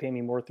wanted to pay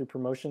me more through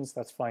promotions,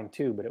 that's fine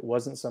too. But it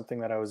wasn't something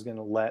that I was going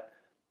to let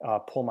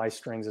pull my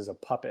strings as a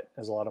puppet,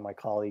 as a lot of my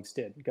colleagues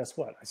did. And guess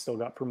what? I still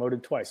got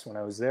promoted twice when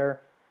I was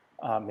there.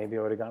 Maybe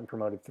I would have gotten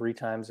promoted 3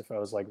 times if I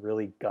was like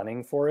really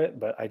gunning for it,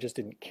 but I just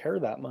didn't care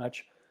that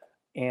much.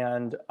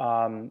 And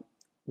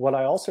what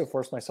I also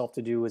forced myself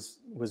to do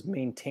was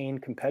maintain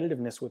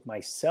competitiveness with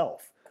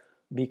myself,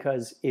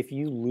 because if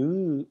you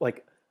lose,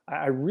 like,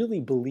 I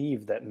really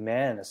believe that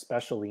men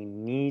especially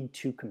need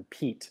to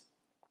compete.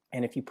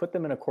 And if you put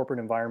them in a corporate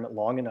environment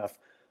long enough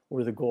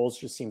where the goals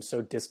just seem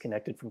so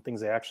disconnected from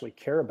things they actually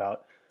care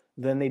about,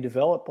 then they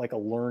develop like a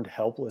learned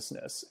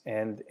helplessness,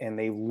 and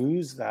they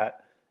lose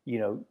that,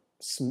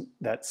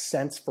 that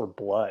sense for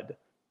blood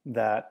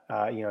that,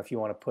 if you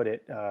want to put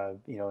it,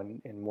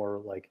 in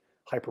more like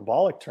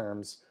hyperbolic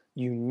terms,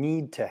 you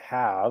need to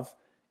have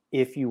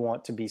if you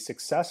want to be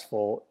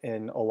successful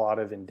in a lot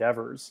of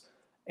endeavors.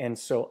 And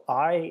so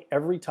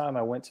every time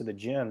I went to the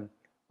gym,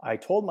 I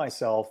told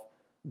myself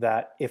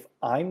that if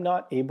I'm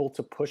not able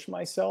to push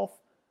myself,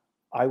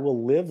 I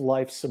will live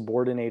life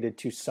subordinated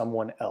to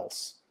someone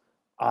else.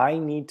 I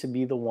need to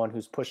be the one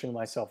who's pushing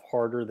myself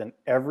harder than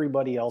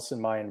everybody else in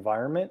my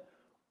environment,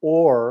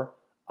 or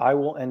I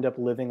will end up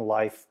living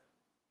life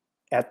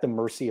at the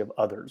mercy of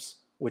others,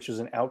 which is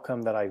an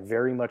outcome that I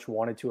very much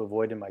wanted to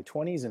avoid in my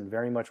 20s and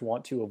very much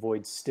want to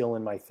avoid still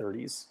in my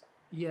 30s.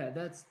 Yeah,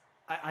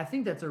 I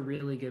think that's a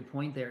really good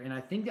point there. And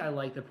I think I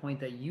like the point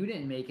that you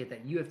didn't make it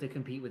that you have to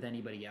compete with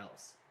anybody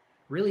else.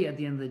 Really, at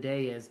the end of the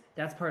day, is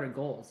that's part of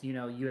goals. You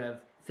know, you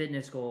have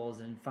fitness goals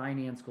and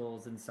finance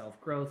goals and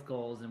self-growth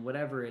goals and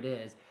whatever it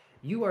is.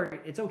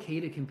 It's okay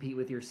to compete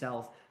with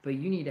yourself, but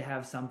you need to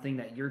have something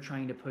that you're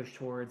trying to push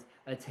towards,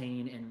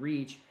 attain, and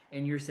reach.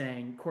 And you're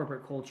saying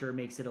corporate culture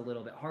makes it a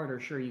little bit harder.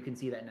 Sure, you can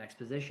see that next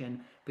position,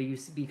 but you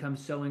become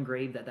so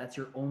engraved that that's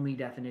your only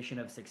definition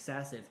of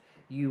success if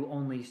you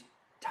only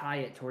tie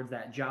it towards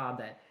that job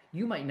that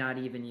you might not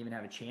even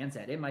have a chance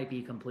at. It might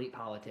be complete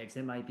politics.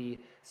 It might be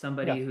Yeah.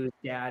 somebody whose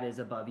dad is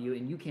above you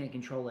and you can't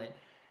control it.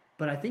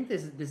 But I think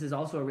this is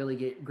also a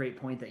really great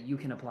point that you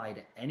can apply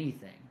to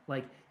anything.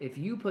 Like if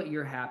you put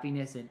your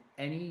happiness in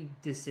any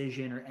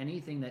decision or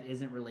anything that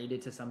isn't related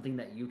to something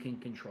that you can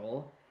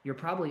control, you're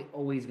probably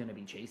always going to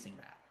be chasing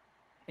that,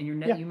 and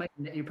Yeah.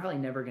 you're probably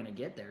never going to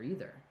get there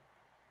either.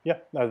 Yeah,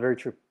 that's very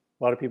true.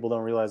 A lot of people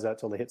don't realize that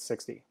till they hit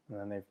 60, and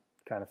then they've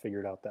kind of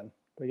figured out then.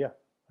 But yeah,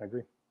 I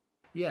agree.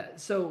 Yeah.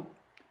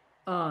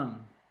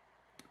 Um,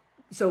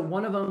 so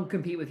one of them,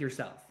 compete with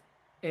yourself,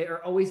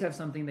 or always have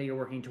something that you're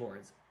working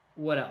towards.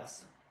 What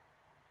else?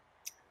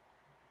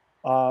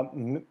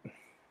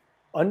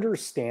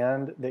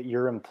 Understand that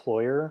your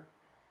employer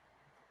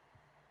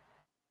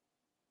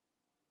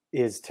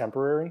is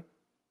temporary.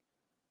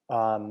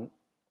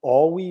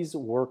 Always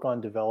work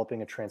on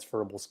developing a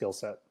transferable skill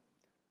set.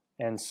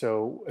 And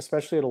so,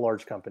 especially at a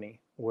large company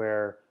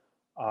where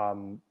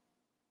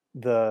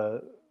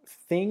the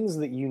things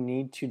that you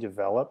need to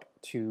develop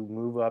to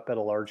move up at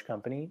a large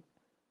company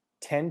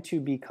tend to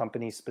be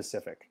company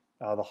specific,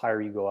 the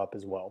higher you go up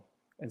as well.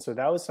 And so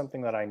that was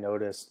something that I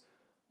noticed.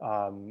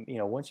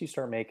 Once you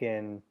start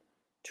making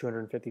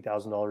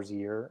 $250,000 a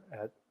year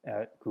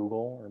at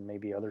Google or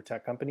maybe other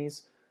tech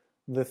companies,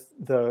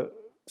 the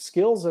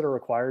skills that are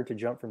required to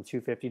jump from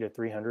 250 to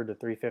 300 to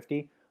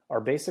 350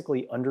 are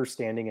basically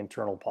understanding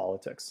internal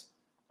politics,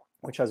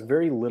 which has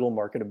very little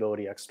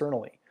marketability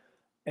externally.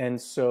 And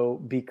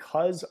so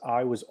because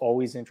I was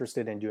always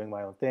interested in doing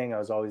my own thing, I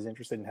was always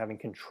interested in having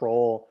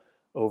control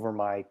over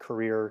my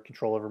career,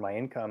 control over my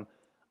income,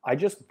 I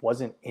just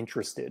wasn't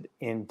interested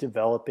in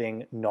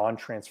developing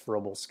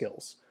non-transferable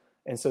skills.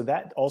 And so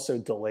that also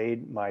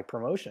delayed my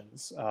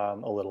promotions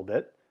a little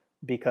bit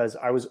because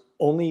I was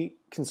only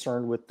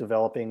concerned with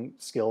developing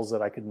skills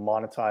that I could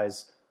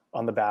monetize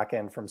on the back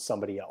end from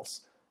somebody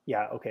else.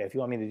 Yeah, okay, if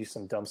you want me to do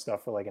some dumb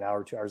stuff for like an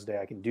hour or 2 hours a day,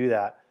 I can do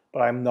that.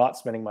 But I'm not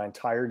spending my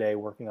entire day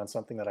working on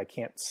something that I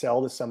can't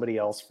sell to somebody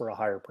else for a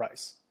higher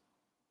price.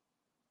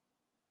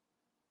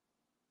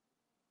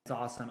 That's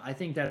awesome. I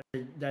think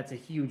that's a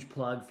huge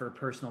plug for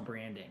personal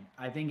branding.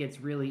 I think it's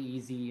really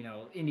easy. You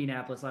know,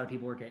 Indianapolis, a lot of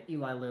people work at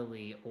Eli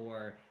Lilly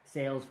or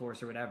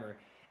Salesforce or whatever.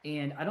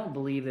 And I don't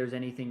believe there's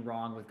anything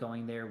wrong with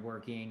going there,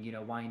 working,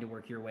 wanting to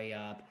work your way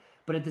up.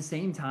 But at the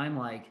same time,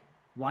 like,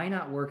 why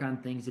not work on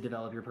things to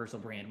develop your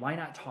personal brand? Why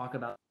not talk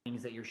about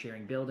things that you're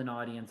sharing, build an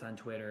audience on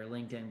Twitter,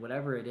 LinkedIn,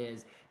 whatever it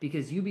is,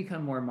 because you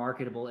become more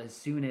marketable as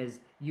soon as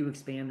you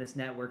expand this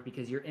network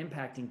because you're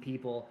impacting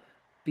people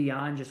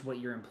beyond just what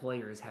your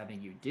employer is having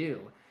you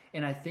do.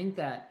 And I think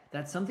that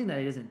that's something that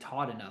isn't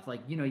taught enough.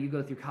 Like, you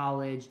go through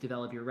college,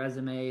 develop your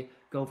resume,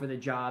 go for the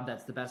job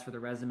that's the best for the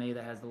resume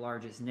that has the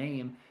largest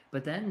name,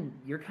 but then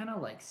you're kind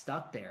of like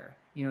stuck there.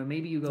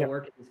 Maybe you go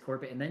work at this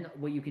corporate, and then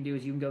what you can do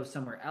is you can go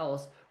somewhere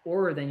else,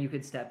 or then you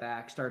could step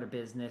back, start a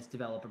business,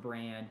 develop a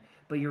brand,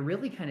 but you're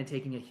really kind of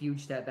taking a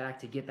huge step back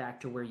to get back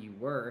to where you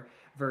were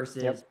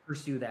versus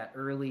pursue that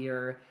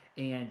earlier.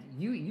 And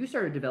you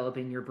started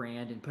developing your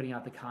brand and putting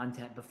out the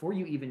content before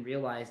you even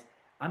realized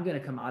I'm going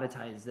to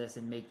commoditize this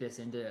and make this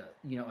into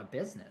a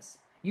business.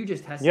 You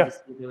just tested to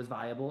see if it was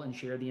viable and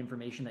share the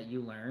information that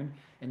you learned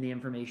and the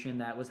information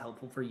that was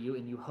helpful for you,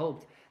 and you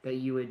hoped that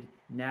you would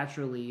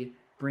naturally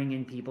bring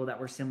in people that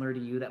were similar to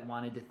you that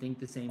wanted to think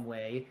the same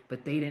way,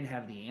 but they didn't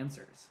have the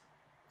answers.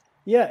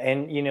 Yeah,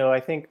 and I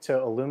think to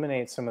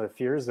illuminate some of the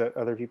fears that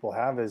other people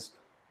have is,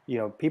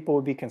 people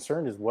would be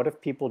concerned is what if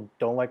people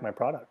don't like my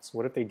products?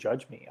 What if they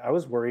judge me? I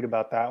was worried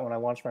about that when I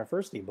launched my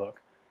first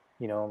ebook.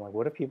 I'm like,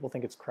 what if people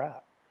think it's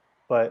crap?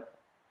 But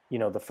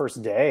the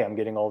first day I'm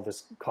getting all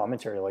this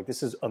commentary like,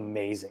 this is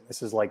amazing.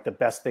 This is like the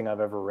best thing I've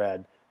ever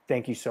read.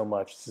 Thank you so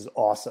much. This is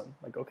awesome.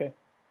 Like, okay,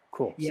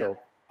 cool. Yeah. So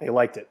they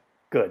liked it.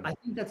 Good. I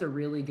think that's a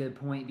really good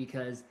point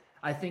because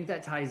I think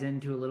that ties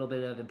into a little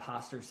bit of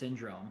imposter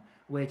syndrome,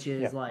 which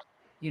is like,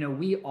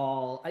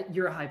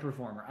 you're a high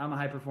performer. I'm a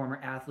high performer.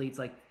 Athletes,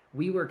 like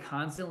we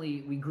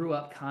grew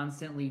up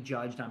constantly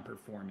judged on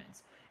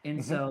performance.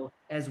 And so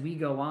as we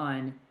go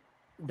on,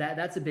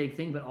 that's a big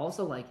thing, but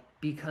also like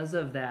because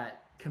of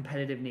that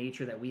competitive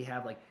nature that we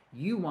have, like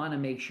you want to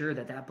make sure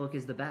that book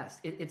is the best.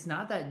 It's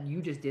not that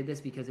you just did this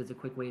because it's a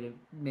quick way to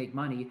make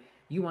money.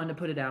 You wanted to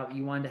put it out,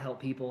 you wanted to help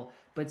people,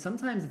 but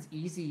sometimes it's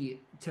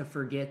easy to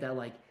forget that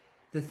like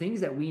the things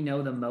that we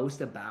know the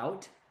most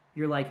about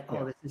you're like,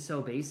 Yeah. oh, this is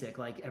so basic.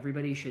 Like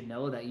everybody should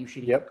know that you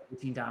should eat Yep.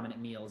 protein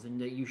dominant meals and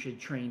that you should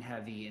train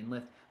heavy and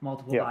lift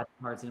multiple Yeah. body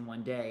parts in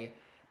one day.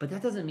 But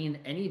that doesn't mean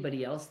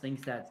anybody else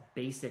thinks that's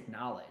basic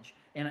knowledge.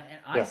 And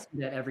I Yeah. see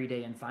that every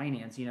day in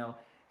finance.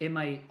 It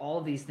might, all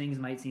of these things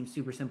might seem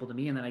super simple to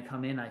me, and then I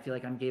come in, I feel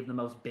like I'm gave the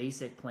most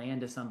basic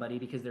plan to somebody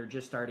because they're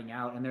just starting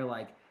out, and they're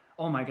like,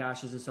 oh my gosh,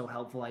 this is so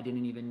helpful. I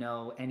didn't even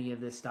know any of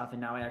this stuff, and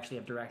now I actually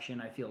have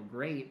direction. I feel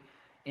great.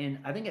 And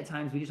I think at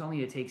times we just all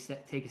need to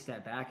take a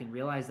step back and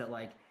realize that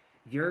like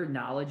your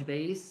knowledge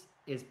base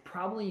is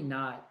probably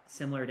not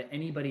similar to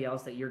anybody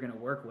else that you're going to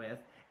work with,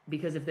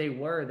 because if they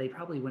were, they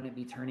probably wouldn't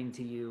be turning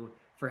to you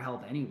for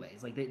help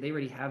anyways. Like they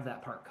already have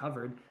that part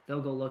covered.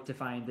 They'll go look to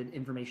find the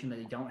information that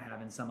they don't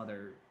have in some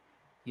other,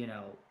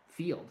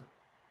 field.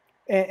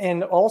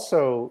 And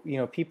also,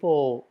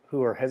 people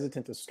who are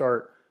hesitant to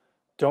start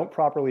don't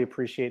properly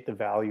appreciate the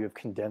value of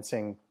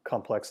condensing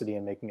complexity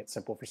and making it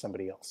simple for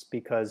somebody else,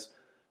 because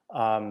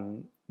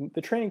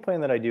the training plan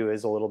that I do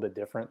is a little bit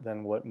different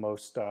than what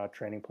most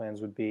training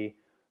plans would be.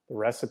 The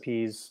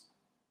recipes,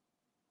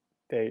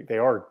 they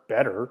are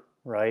better,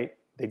 right?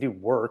 They do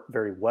work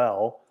very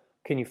well.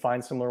 Can you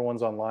find similar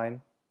ones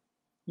online?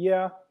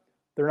 Yeah,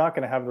 they're not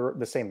going to have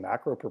the same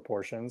macro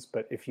proportions,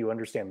 but if you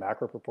understand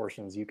macro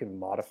proportions, you can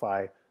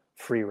modify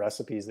free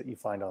recipes that you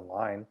find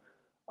online.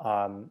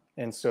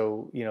 And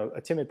so, a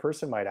timid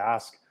person might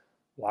ask,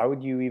 why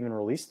would you even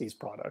release these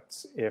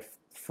products if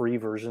free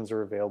versions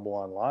are available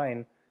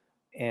online?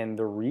 And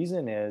the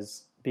reason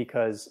is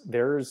because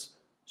there's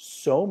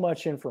so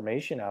much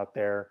information out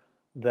there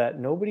that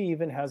nobody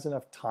even has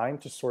enough time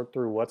to sort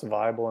through what's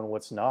viable and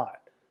what's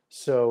not.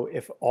 So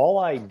if all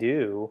I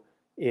do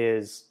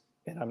is,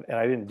 and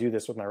I didn't do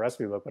this with my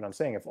recipe book, but I'm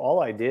saying if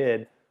all I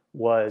did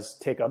was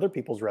take other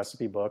people's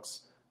recipe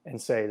books and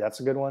say, that's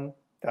a good one,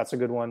 that's a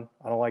good one,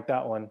 I don't like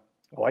that one,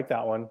 I like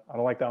that one, I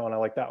don't like that one, I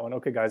like that one.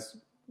 Okay, guys,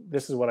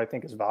 this is what I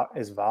think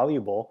is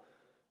valuable.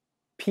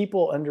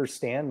 People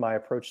understand my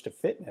approach to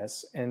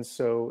fitness, and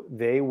so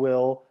they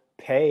will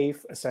pay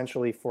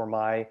essentially for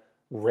my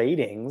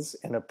ratings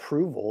and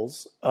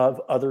approvals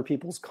of other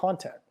people's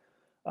content,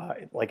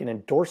 like an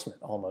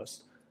endorsement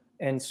almost.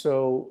 And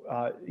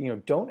so,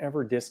 don't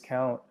ever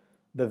discount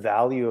the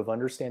value of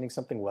understanding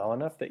something well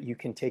enough that you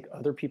can take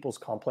other people's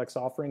complex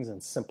offerings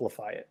and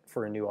simplify it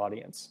for a new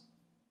audience.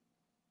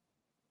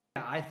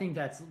 Yeah, I think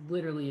that's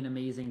literally an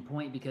amazing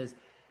point because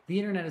the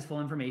internet is full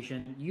of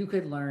information. You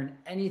could learn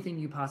anything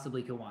you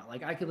possibly could want.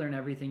 Like I could learn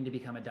everything to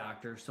become a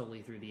doctor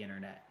solely through the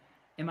internet.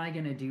 Am I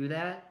going to do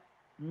that?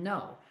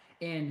 No.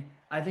 And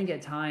I think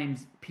at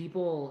times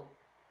people,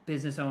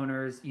 business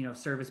owners,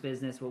 service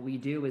business, what we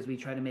do is we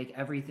try to make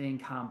everything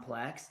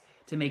complex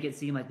to make it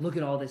seem like, look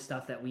at all this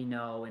stuff that we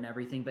know and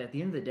everything. But at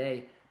the end of the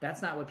day,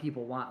 that's not what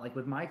people want. Like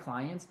with my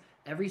clients,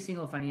 every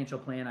single financial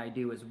plan I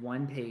do is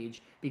one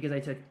page because I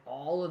took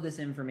all of this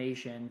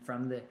information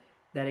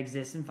that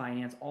exists in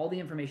finance, all the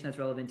information that's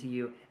relevant to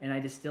you, and I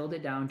distilled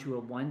it down to a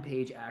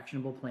one-page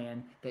actionable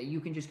plan that you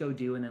can just go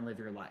do and then live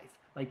your life.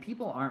 Like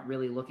people aren't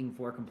really looking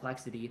for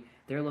complexity.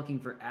 They're looking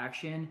for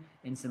action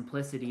and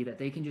simplicity that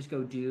they can just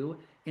go do.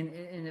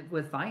 And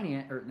with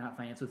finance, or not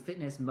finance, with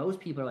fitness, most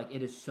people are like,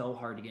 it is so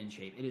hard to get in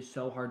shape. It is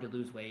so hard to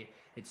lose weight.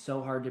 It's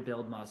so hard to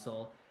build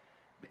muscle.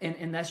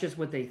 And that's just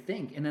what they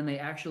think. And then they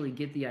actually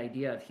get the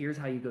idea of here's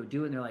how you go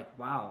do it. And they're like,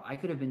 wow, I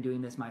could have been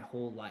doing this my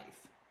whole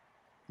life.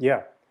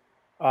 Yeah.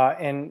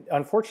 And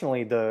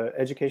unfortunately, the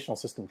educational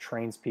system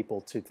trains people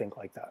to think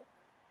like that.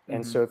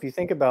 And so if you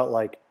think about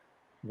like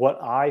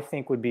what I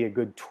think would be a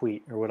good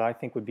tweet or what I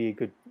think would be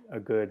a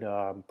good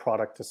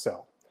product to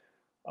sell,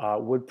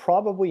 would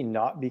probably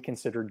not be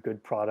considered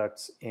good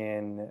products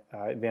in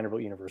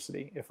Vanderbilt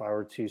University if I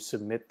were to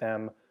submit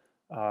them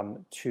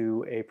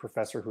to a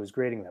professor who is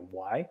grading them.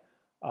 Why?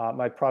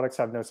 My products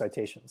have no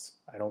citations.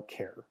 I don't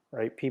care,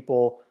 right?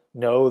 People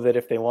know that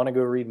if they want to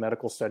go read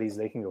medical studies,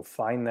 they can go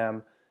find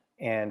them.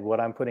 And what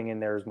I'm putting in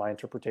there is my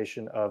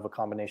interpretation of a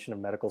combination of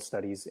medical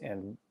studies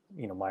and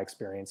my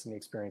experience and the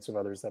experience of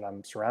others that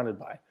I'm surrounded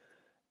by.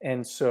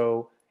 And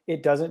so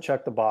it doesn't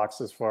check the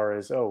box as far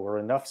as, oh, were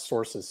enough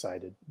sources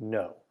cited?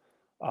 No.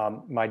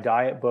 My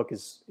diet book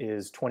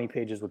is 20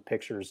 pages with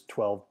pictures,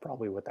 12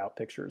 probably without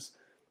pictures.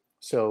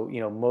 So,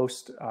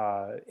 most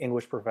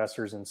English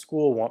professors in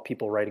school want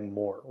people writing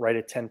more, write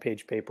a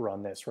 10-page paper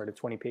on this, write a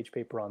 20-page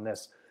paper on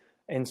this.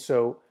 And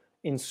so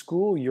in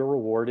school, you're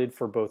rewarded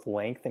for both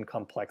length and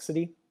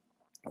complexity,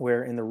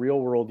 where in the real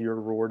world, you're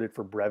rewarded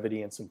for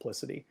brevity and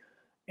simplicity.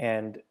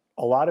 And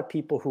a lot of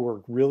people who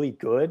are really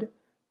good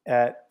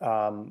at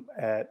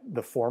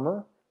the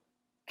former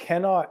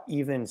cannot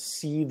even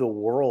see the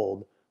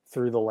world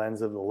through the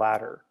lens of the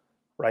latter,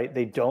 right?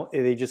 They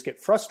just get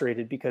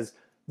frustrated because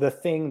the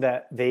thing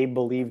that they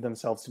believe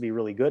themselves to be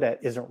really good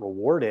at isn't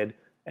rewarded.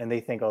 And they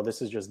think, oh,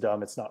 this is just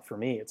dumb. It's not for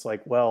me. It's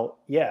like, well,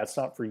 yeah, it's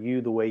not for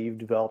you the way you've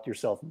developed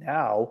yourself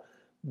now,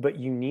 but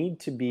you need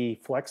to be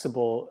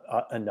flexible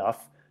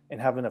enough and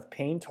have enough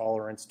pain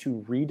tolerance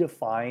to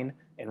redefine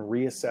and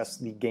reassess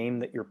the game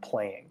that you're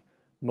playing.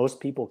 Most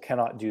people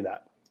cannot do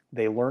that.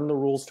 They learn the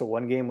rules to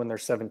one game when they're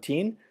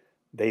 17.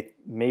 They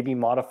maybe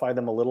modify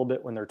them a little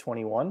bit when they're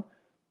 21.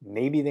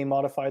 Maybe they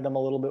modify them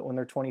a little bit when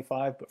they're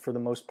 25, but for the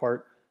most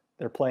part,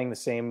 they're playing the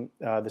same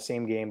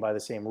game by the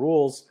same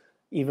rules,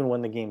 even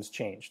when the game's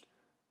changed.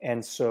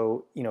 And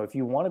so, if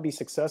you want to be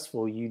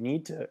successful, you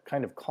need to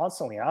kind of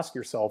constantly ask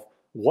yourself,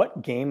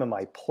 what game am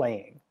I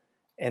playing?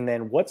 And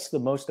then what's the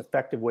most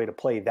effective way to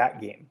play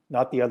that game,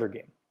 not the other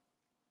game?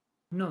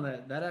 No,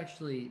 that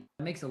actually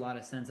makes a lot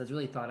of sense. That's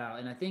really thought out.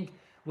 And I think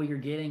what you're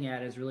getting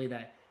at is really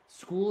that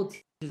school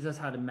teaches us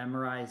how to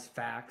memorize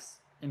facts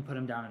and put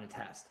them down in a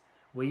test.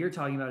 What you're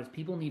talking about is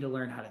people need to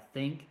learn how to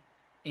think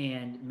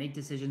and make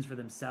decisions for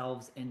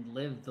themselves and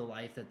live the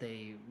life that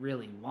they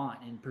really want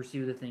and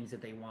pursue the things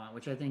that they want,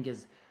 which I think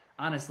is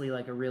honestly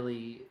like a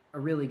really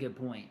good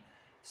point.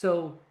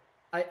 So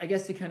I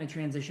guess to kind of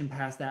transition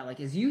past that,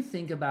 like as you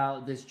think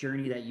about this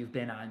journey that you've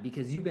been on,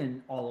 because you've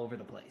been all over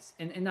the place,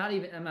 and not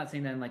even, I'm not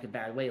saying that in like a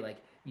bad way,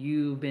 like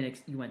you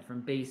went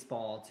from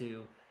baseball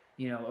to,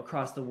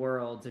 across the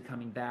world to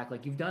coming back,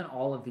 like you've done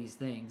all of these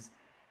things.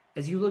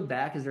 As you look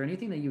back, is there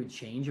anything that you would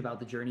change about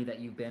the journey that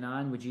you've been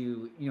on? Would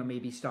you,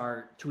 maybe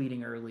start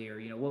tweeting earlier?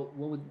 What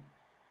would,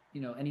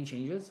 any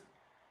changes?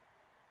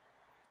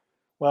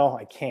 Well,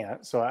 I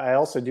can't. So I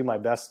also do my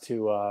best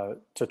to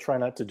try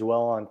not to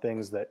dwell on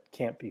things that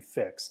can't be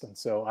fixed. And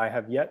so I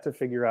have yet to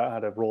figure out how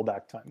to roll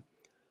back time.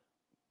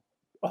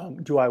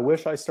 Do I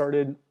wish I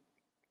started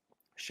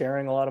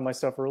sharing a lot of my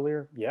stuff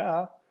earlier?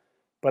 Yeah,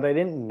 but I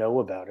didn't know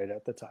about it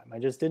at the time. I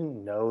just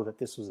didn't know that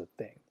this was a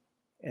thing.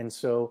 And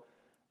so,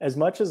 as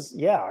much as,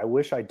 yeah, I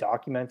wish I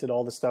documented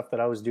all the stuff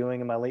that I was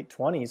doing in my late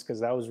 20s because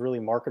that was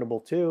really marketable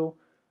too,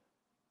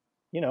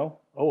 oh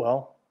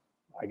well,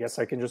 I guess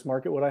I can just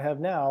market what I have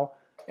now.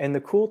 And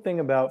the cool thing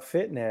about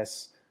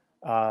fitness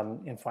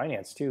and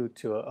finance too,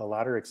 to a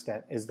latter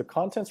extent, is the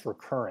content's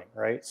recurring,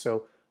 right?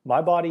 So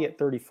my body at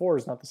 34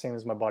 is not the same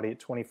as my body at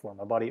 24.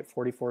 My body at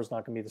 44 is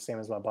not going to be the same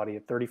as my body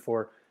at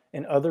 34.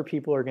 And other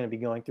people are going to be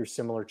going through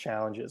similar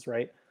challenges,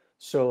 right?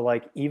 So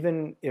like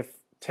even if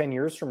 10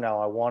 years from now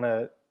I want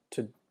to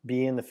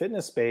be in the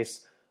fitness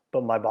space,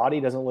 but my body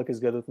doesn't look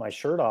as good with my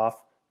shirt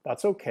off,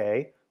 that's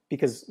okay.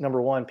 Because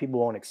number one, people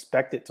won't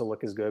expect it to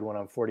look as good when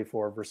I'm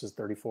 44 versus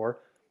 34.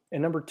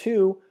 And number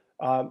two,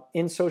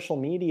 in social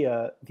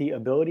media, the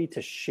ability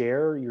to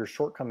share your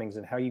shortcomings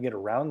and how you get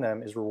around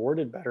them is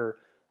rewarded better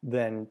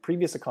than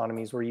previous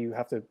economies where you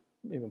have to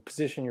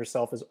position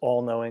yourself as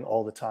all knowing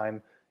all the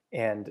time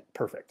and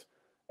perfect.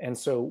 And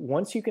so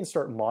once you can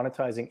start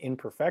monetizing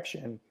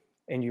imperfection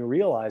and you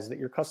realize that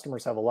your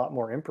customers have a lot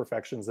more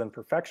imperfections than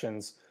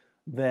perfections,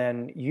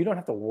 then you don't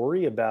have to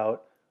worry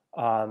about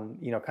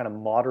kind of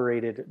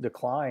moderated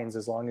declines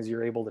as long as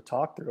you're able to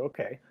talk through,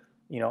 okay,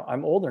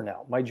 I'm older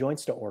now, my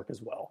joints don't work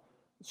as well.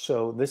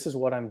 So this is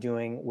what I'm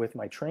doing with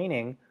my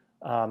training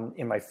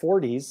in my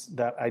 40s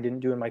that I didn't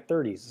do in my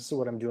 30s. This is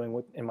what I'm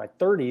doing in my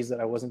 30s that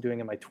I wasn't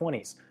doing in my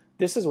 20s.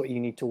 This is what you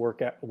need to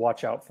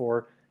watch out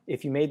for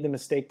if you made the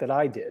mistake that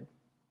I did.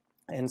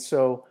 And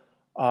so,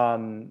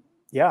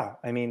 yeah,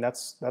 I mean,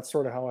 that's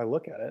sort of how I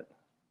look at it.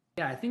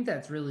 Yeah, I think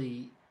that's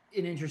really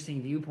an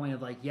interesting viewpoint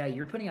of like, yeah,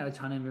 you're putting out a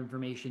ton of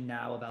information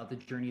now about the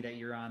journey that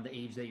you're on, the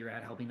age that you're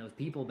at, helping those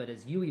people. But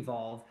as you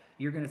evolve,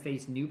 you're going to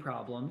face new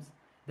problems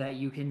that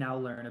you can now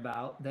learn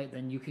about that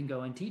then you can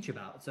go and teach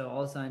about. So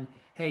all of a sudden,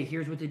 hey,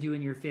 here's what to do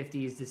in your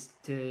 50s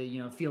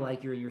to feel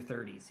like you're in your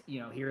 30s.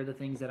 Here are the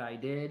things that I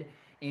did,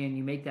 and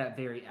you make that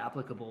very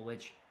applicable,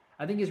 which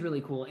I think is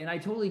really cool. And I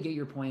totally get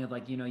your point of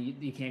like,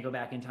 you can't go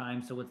back in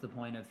time, so what's the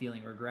point of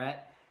feeling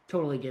regret?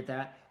 Totally get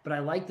that. But I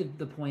like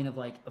the point of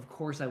like, of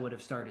course I would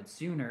have started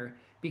sooner,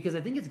 because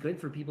I think it's good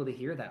for people to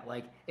hear that.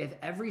 Like, if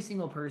every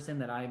single person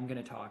that I'm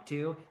going to talk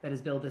to that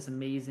has built this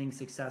amazing,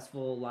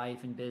 successful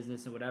life and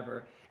business and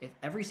whatever, if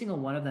every single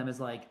one of them is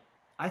like,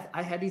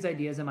 I had these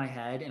ideas in my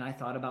head and I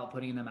thought about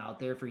putting them out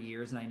there for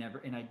years and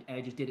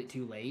I just did it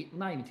too late.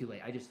 Not even too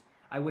late.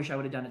 I wish I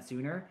would have done it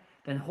sooner.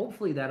 Then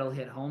hopefully that'll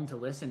hit home to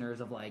listeners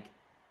of like,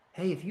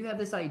 hey, if you have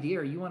this idea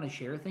or you want to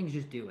share things,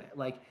 just do it.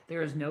 Like,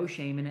 there is no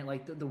shame in it.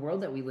 Like, the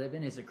world that we live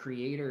in is a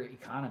creator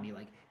economy.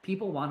 Like,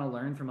 people want to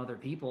learn from other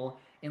people.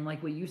 And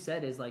like what you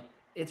said is like,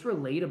 it's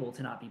relatable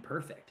to not be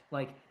perfect.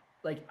 Like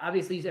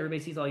obviously everybody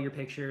sees all your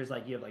pictures.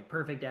 Like, you have like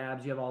perfect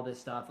abs, you have all this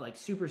stuff, like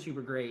super,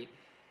 super great.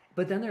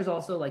 But then there's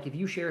also like, if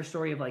you share a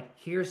story of like,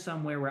 here's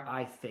somewhere where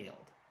I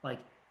failed. Like,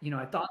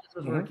 I thought this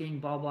was Mm-hmm. working,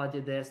 blah, blah,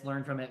 did this,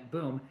 learn from it,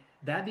 boom.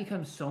 That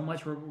becomes so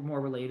much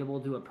more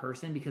relatable to a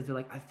person because they're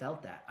like, I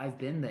felt that. I've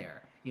been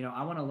there.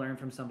 I want to learn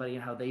from somebody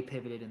and how they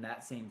pivoted in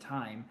that same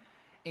time.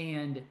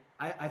 And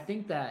I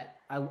think that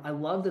I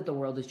love that the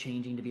world is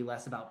changing to be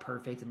less about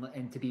perfect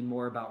and to be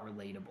more about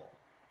relatable.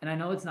 And I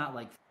know it's not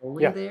like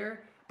fully Yeah.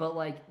 there, but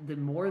like the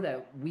more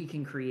that we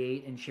can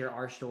create and share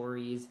our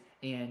stories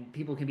and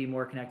people can be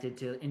more connected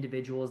to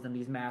individuals than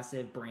these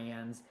massive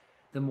brands,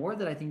 the more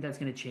that I think that's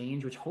going to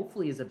change, which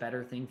hopefully is a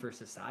better thing for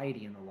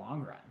society in the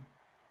long run.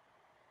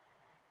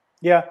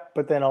 Yeah,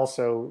 but then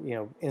also,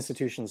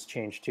 institutions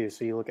change too.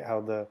 So you look at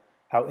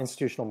how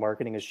institutional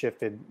marketing has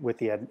shifted with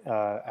the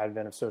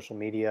advent of social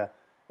media,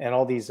 and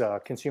all these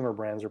consumer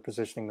brands are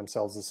positioning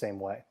themselves the same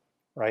way,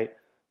 right?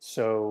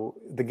 So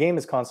the game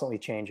is constantly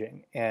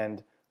changing,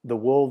 and the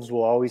wolves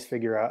will always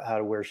figure out how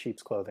to wear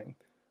sheep's clothing.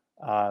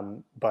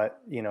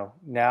 But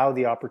now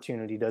the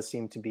opportunity does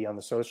seem to be on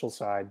the social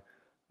side,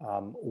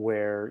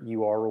 where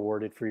you are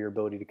rewarded for your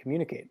ability to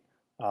communicate.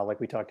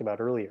 Like we talked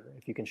about earlier,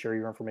 if you can share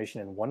your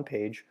information in one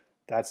page,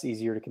 that's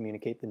easier to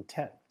communicate than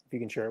 10. If you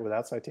can share it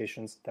without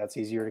citations, that's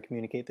easier to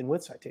communicate than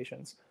with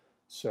citations.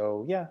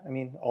 So yeah, I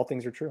mean, all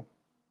things are true.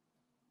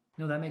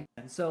 No, that makes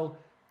sense. So,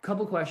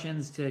 couple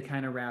questions to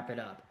kind of wrap it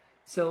up.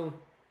 So,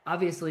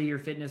 obviously, you're a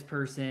fitness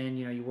person.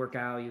 You work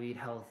out, you eat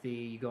healthy,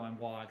 you go on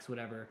walks,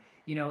 whatever.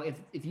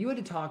 If you had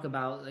to talk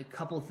about a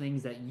couple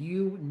things that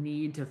you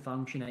need to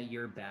function at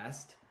your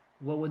best,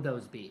 what would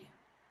those be?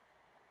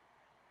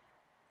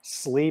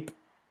 Sleep,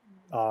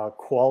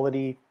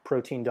 quality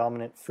protein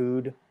dominant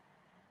food,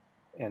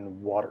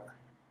 and water.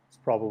 That's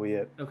probably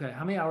it. Okay,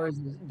 how many hours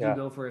do you Yeah.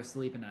 go for a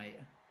sleep a night?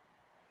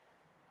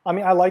 I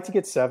mean, I like to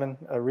get 7.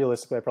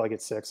 Realistically, I probably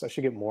get 6. I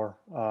should get more.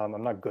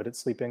 I'm not good at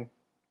sleeping,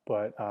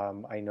 but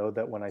I know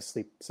that when I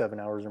sleep 7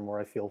 hours or more,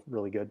 I feel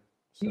really good.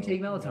 Do you So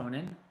take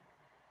melatonin? Okay,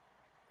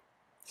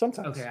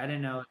 sometimes, I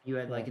didn't know if you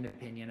had yeah, like an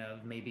opinion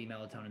of maybe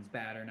melatonin's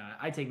bad or not.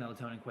 I take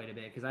melatonin quite a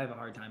bit because I have a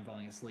hard time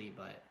falling asleep,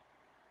 but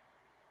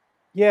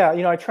yeah.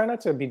 I try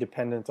not to be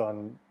dependent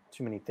on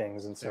too many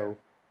things, and fair. so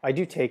I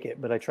do take it,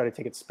 but I try to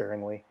take it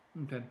sparingly.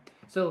 Okay.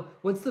 So,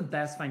 what's the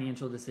best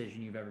financial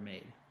decision you've ever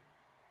made?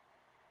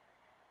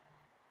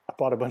 I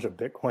bought a bunch of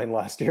Bitcoin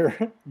last year.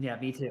 Yeah,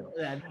 me too.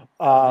 That's a big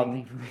um,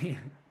 thing for me.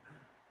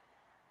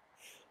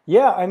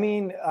 yeah, I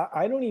mean,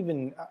 I don't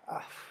even.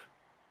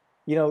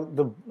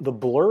 The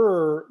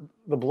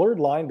blurred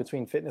line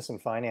between fitness and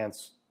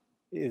finance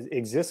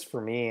exists for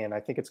me, and I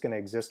think it's going to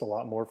exist a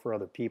lot more for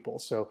other people.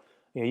 So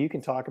you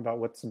can talk about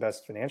what's the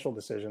best financial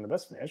decision. The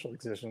best financial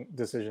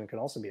decision can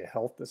also be a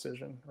health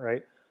decision,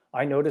 right?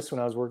 I noticed when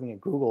I was working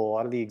at Google, a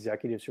lot of the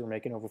executives who were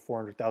making over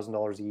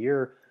 $400,000 a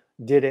year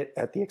did it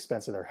at the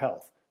expense of their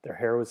health. Their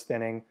hair was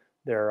thinning,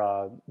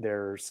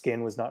 their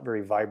skin was not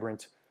very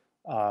vibrant,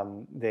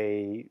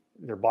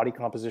 their body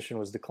composition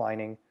was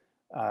declining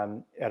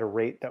at a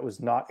rate that was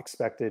not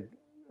expected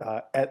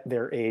at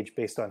their age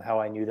based on how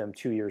I knew them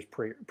 2 years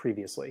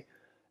previously.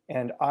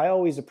 And I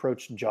always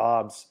approach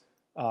jobs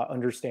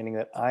understanding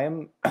that I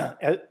am,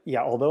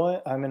 yeah,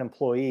 although I'm an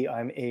employee,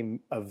 I'm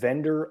a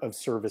vendor of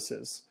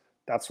services.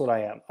 That's what I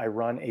am. I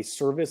run a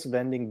service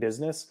vending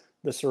business.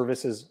 The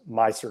service is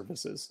my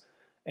services.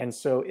 And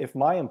so if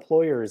my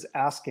employer is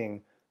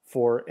asking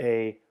for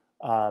a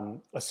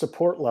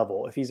support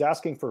level, if he's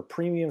asking for a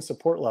premium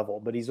support level,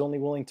 but he's only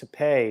willing to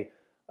pay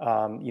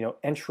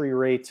entry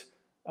rate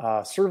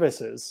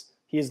services,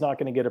 he is not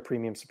going to get a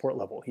premium support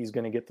level. He's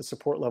going to get the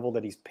support level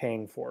that he's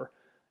paying for.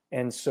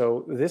 And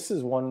so this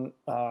is one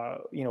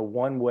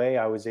way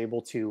I was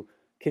able to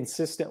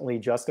consistently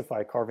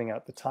justify carving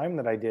out the time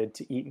that I did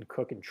to eat and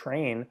cook and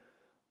train,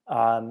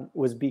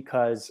 was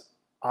because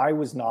I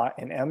was not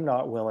and am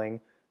not willing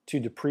to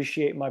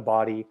depreciate my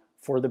body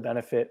for the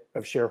benefit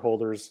of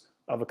shareholders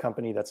of a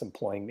company that's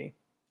employing me.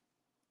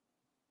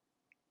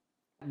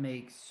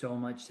 Makes so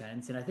much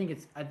sense, and I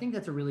think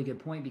that's a really good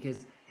point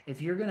because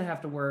if you're gonna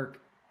have to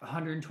work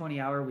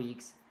 120-hour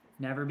weeks,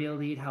 never be able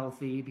to eat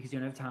healthy because you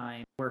don't have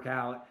time, work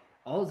out,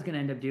 all it's gonna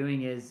end up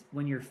doing is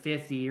when you're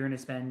 50, you're gonna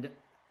spend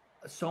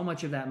so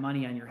much of that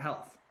money on your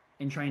health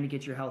and trying to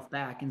get your health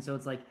back, and so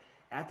it's like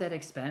at that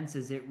expense,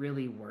 is it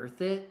really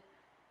worth it?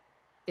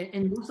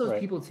 And most of those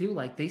Right. people too,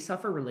 like they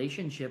suffer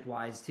relationship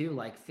wise too,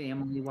 like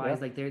family Yeah.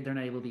 wise, like they're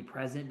not able to be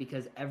present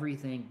because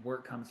everything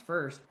work comes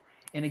first.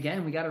 And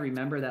again, we got to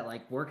remember that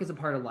like work is a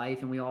part of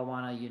life, and we all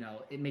want to,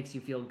 it makes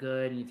you feel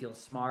good and you feel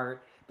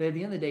smart. But at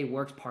the end of the day,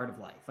 work's part of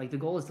life. Like the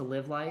goal is to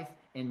live life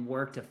and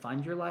work to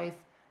fund your life,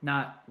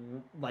 not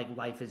like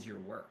life is your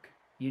work.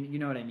 You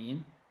know what I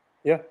mean?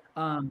 Yeah.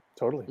 Um,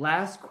 Totally.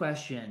 Last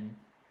question.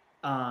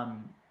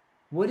 Um,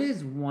 what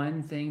is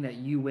one thing that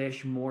you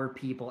wish more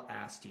people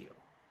asked you?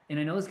 And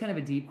I know it's kind of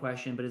a deep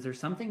question, but is there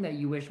something that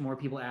you wish more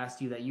people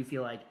asked you that you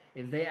feel like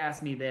if they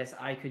asked me this,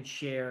 I could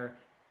share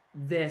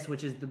this,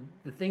 which is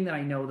the thing that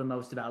I know the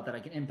most about that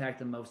I can impact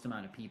the most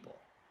amount of people?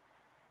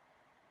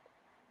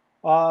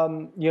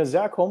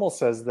 Zach Hummel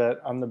says that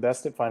I'm the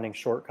best at finding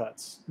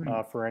shortcuts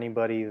Hmm. for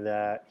anybody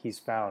that he's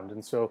found.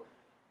 And so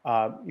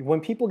when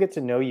people get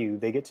to know you,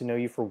 they get to know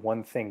you for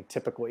one thing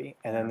typically,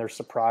 and then Yeah. they're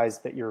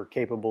surprised that you're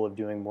capable of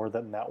doing more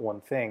than that one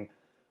thing.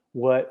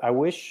 What I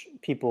wish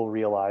people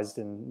realized,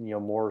 and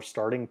more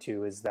starting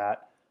to, is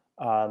that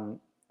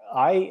um,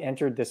 I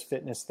entered this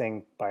fitness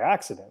thing by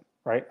accident,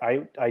 right?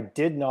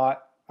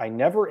 I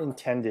never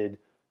intended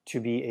to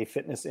be a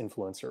fitness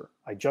influencer.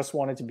 I just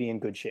wanted to be in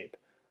good shape.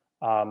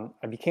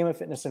 I became a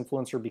fitness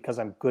influencer because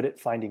I'm good at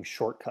finding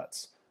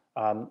shortcuts.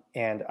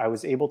 And I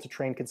was able to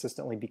train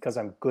consistently because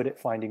I'm good at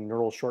finding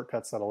neural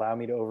shortcuts that allow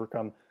me to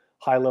overcome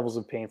high levels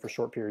of pain for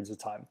short periods of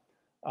time.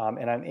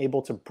 And I'm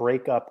able to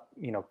break up,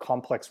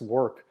 complex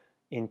work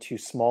into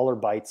smaller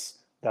bites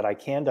that I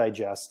can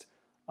digest,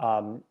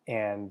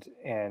 and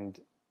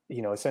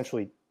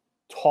essentially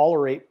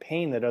tolerate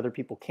pain that other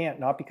people can't,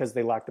 not because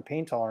they lack the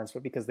pain tolerance,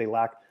 but because they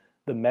lack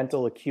the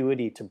mental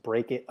acuity to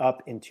break it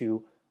up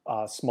into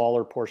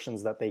smaller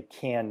portions that they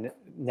can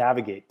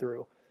navigate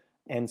through.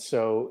 And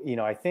so,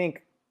 I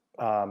think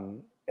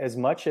as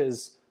much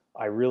as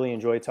I really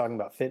enjoy talking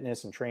about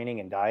fitness and training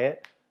and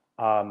diet,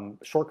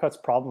 shortcuts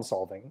problem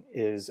solving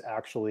is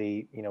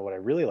actually, what I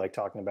really like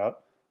talking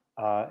about.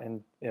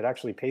 And it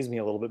actually pays me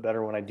a little bit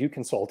better when I do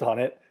consult on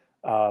it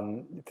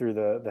through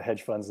the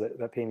hedge funds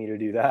that pay me to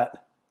do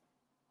that.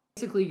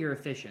 Basically, you're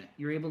efficient.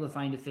 You're able to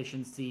find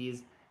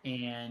efficiencies.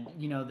 And,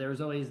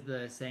 there's always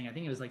the saying, I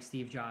think it was like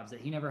Steve Jobs, that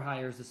he never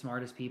hires the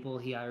smartest people.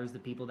 He hires the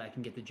people that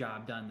can get the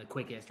job done the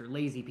quickest, or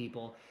lazy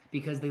people,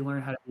 because they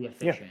learn how to be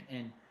efficient. Yeah.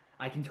 And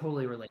I can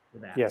totally relate to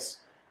that. Yes.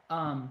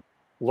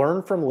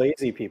 Learn from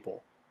lazy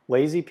people.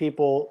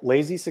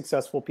 Lazy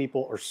successful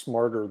people are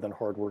smarter than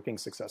hardworking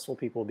successful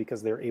people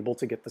because they're able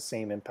to get the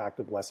same impact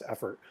with less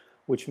effort,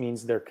 which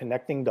means they're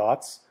connecting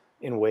dots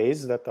in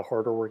ways that the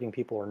harder working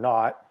people are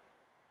not,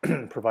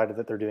 provided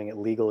that they're doing it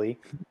legally.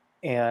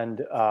 And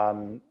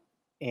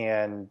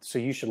so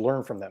you should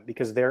learn from them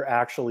because they're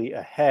actually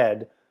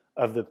ahead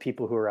of the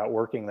people who are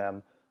outworking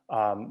them.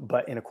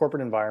 But in a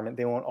corporate environment,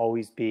 they won't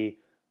always be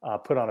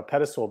put on a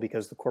pedestal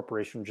because the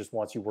corporation just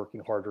wants you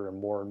working harder and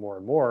more and more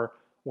and more,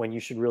 when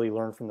you should really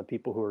learn from the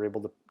people who are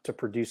able to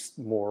produce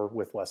more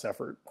with less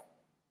effort.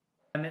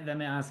 That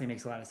honestly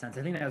makes a lot of sense.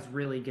 I think that's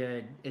really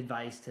good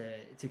advice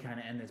to kind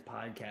of end this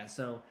podcast.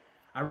 So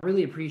I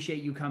really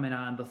appreciate you coming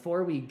on.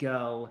 Before we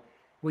go,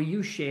 will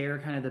you share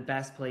kind of the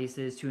best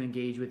places to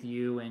engage with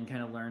you and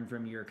kind of learn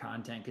from your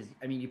content? Because,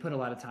 you put a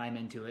lot of time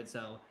into it,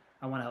 so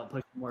I want to help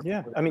push more.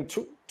 Yeah,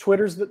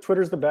 Twitter's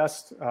the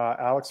best.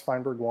 Alex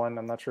Feinberg 1.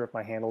 I'm not sure if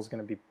my handle is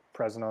going to be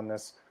present on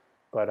this,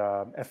 but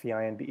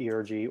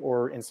Feinberg,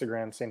 or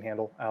Instagram, same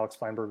handle, Alex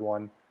Feinberg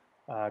 1.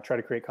 Try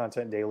to create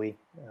content daily.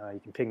 You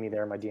can ping me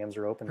there. My DMs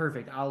are open.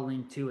 Perfect. I'll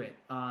link to it.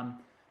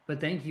 But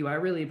thank you. I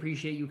really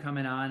appreciate you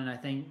coming on, and I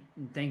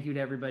thank you to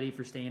everybody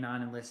for staying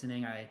on and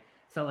listening. I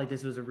felt like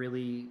this was a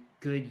really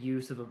good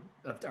use of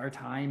our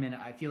time, and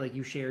I feel like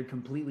you shared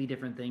completely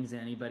different things than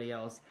anybody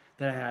else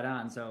that I had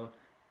on. So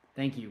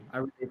thank you. I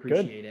really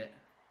appreciate it.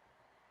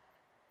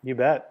 You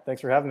bet.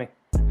 Thanks for having me.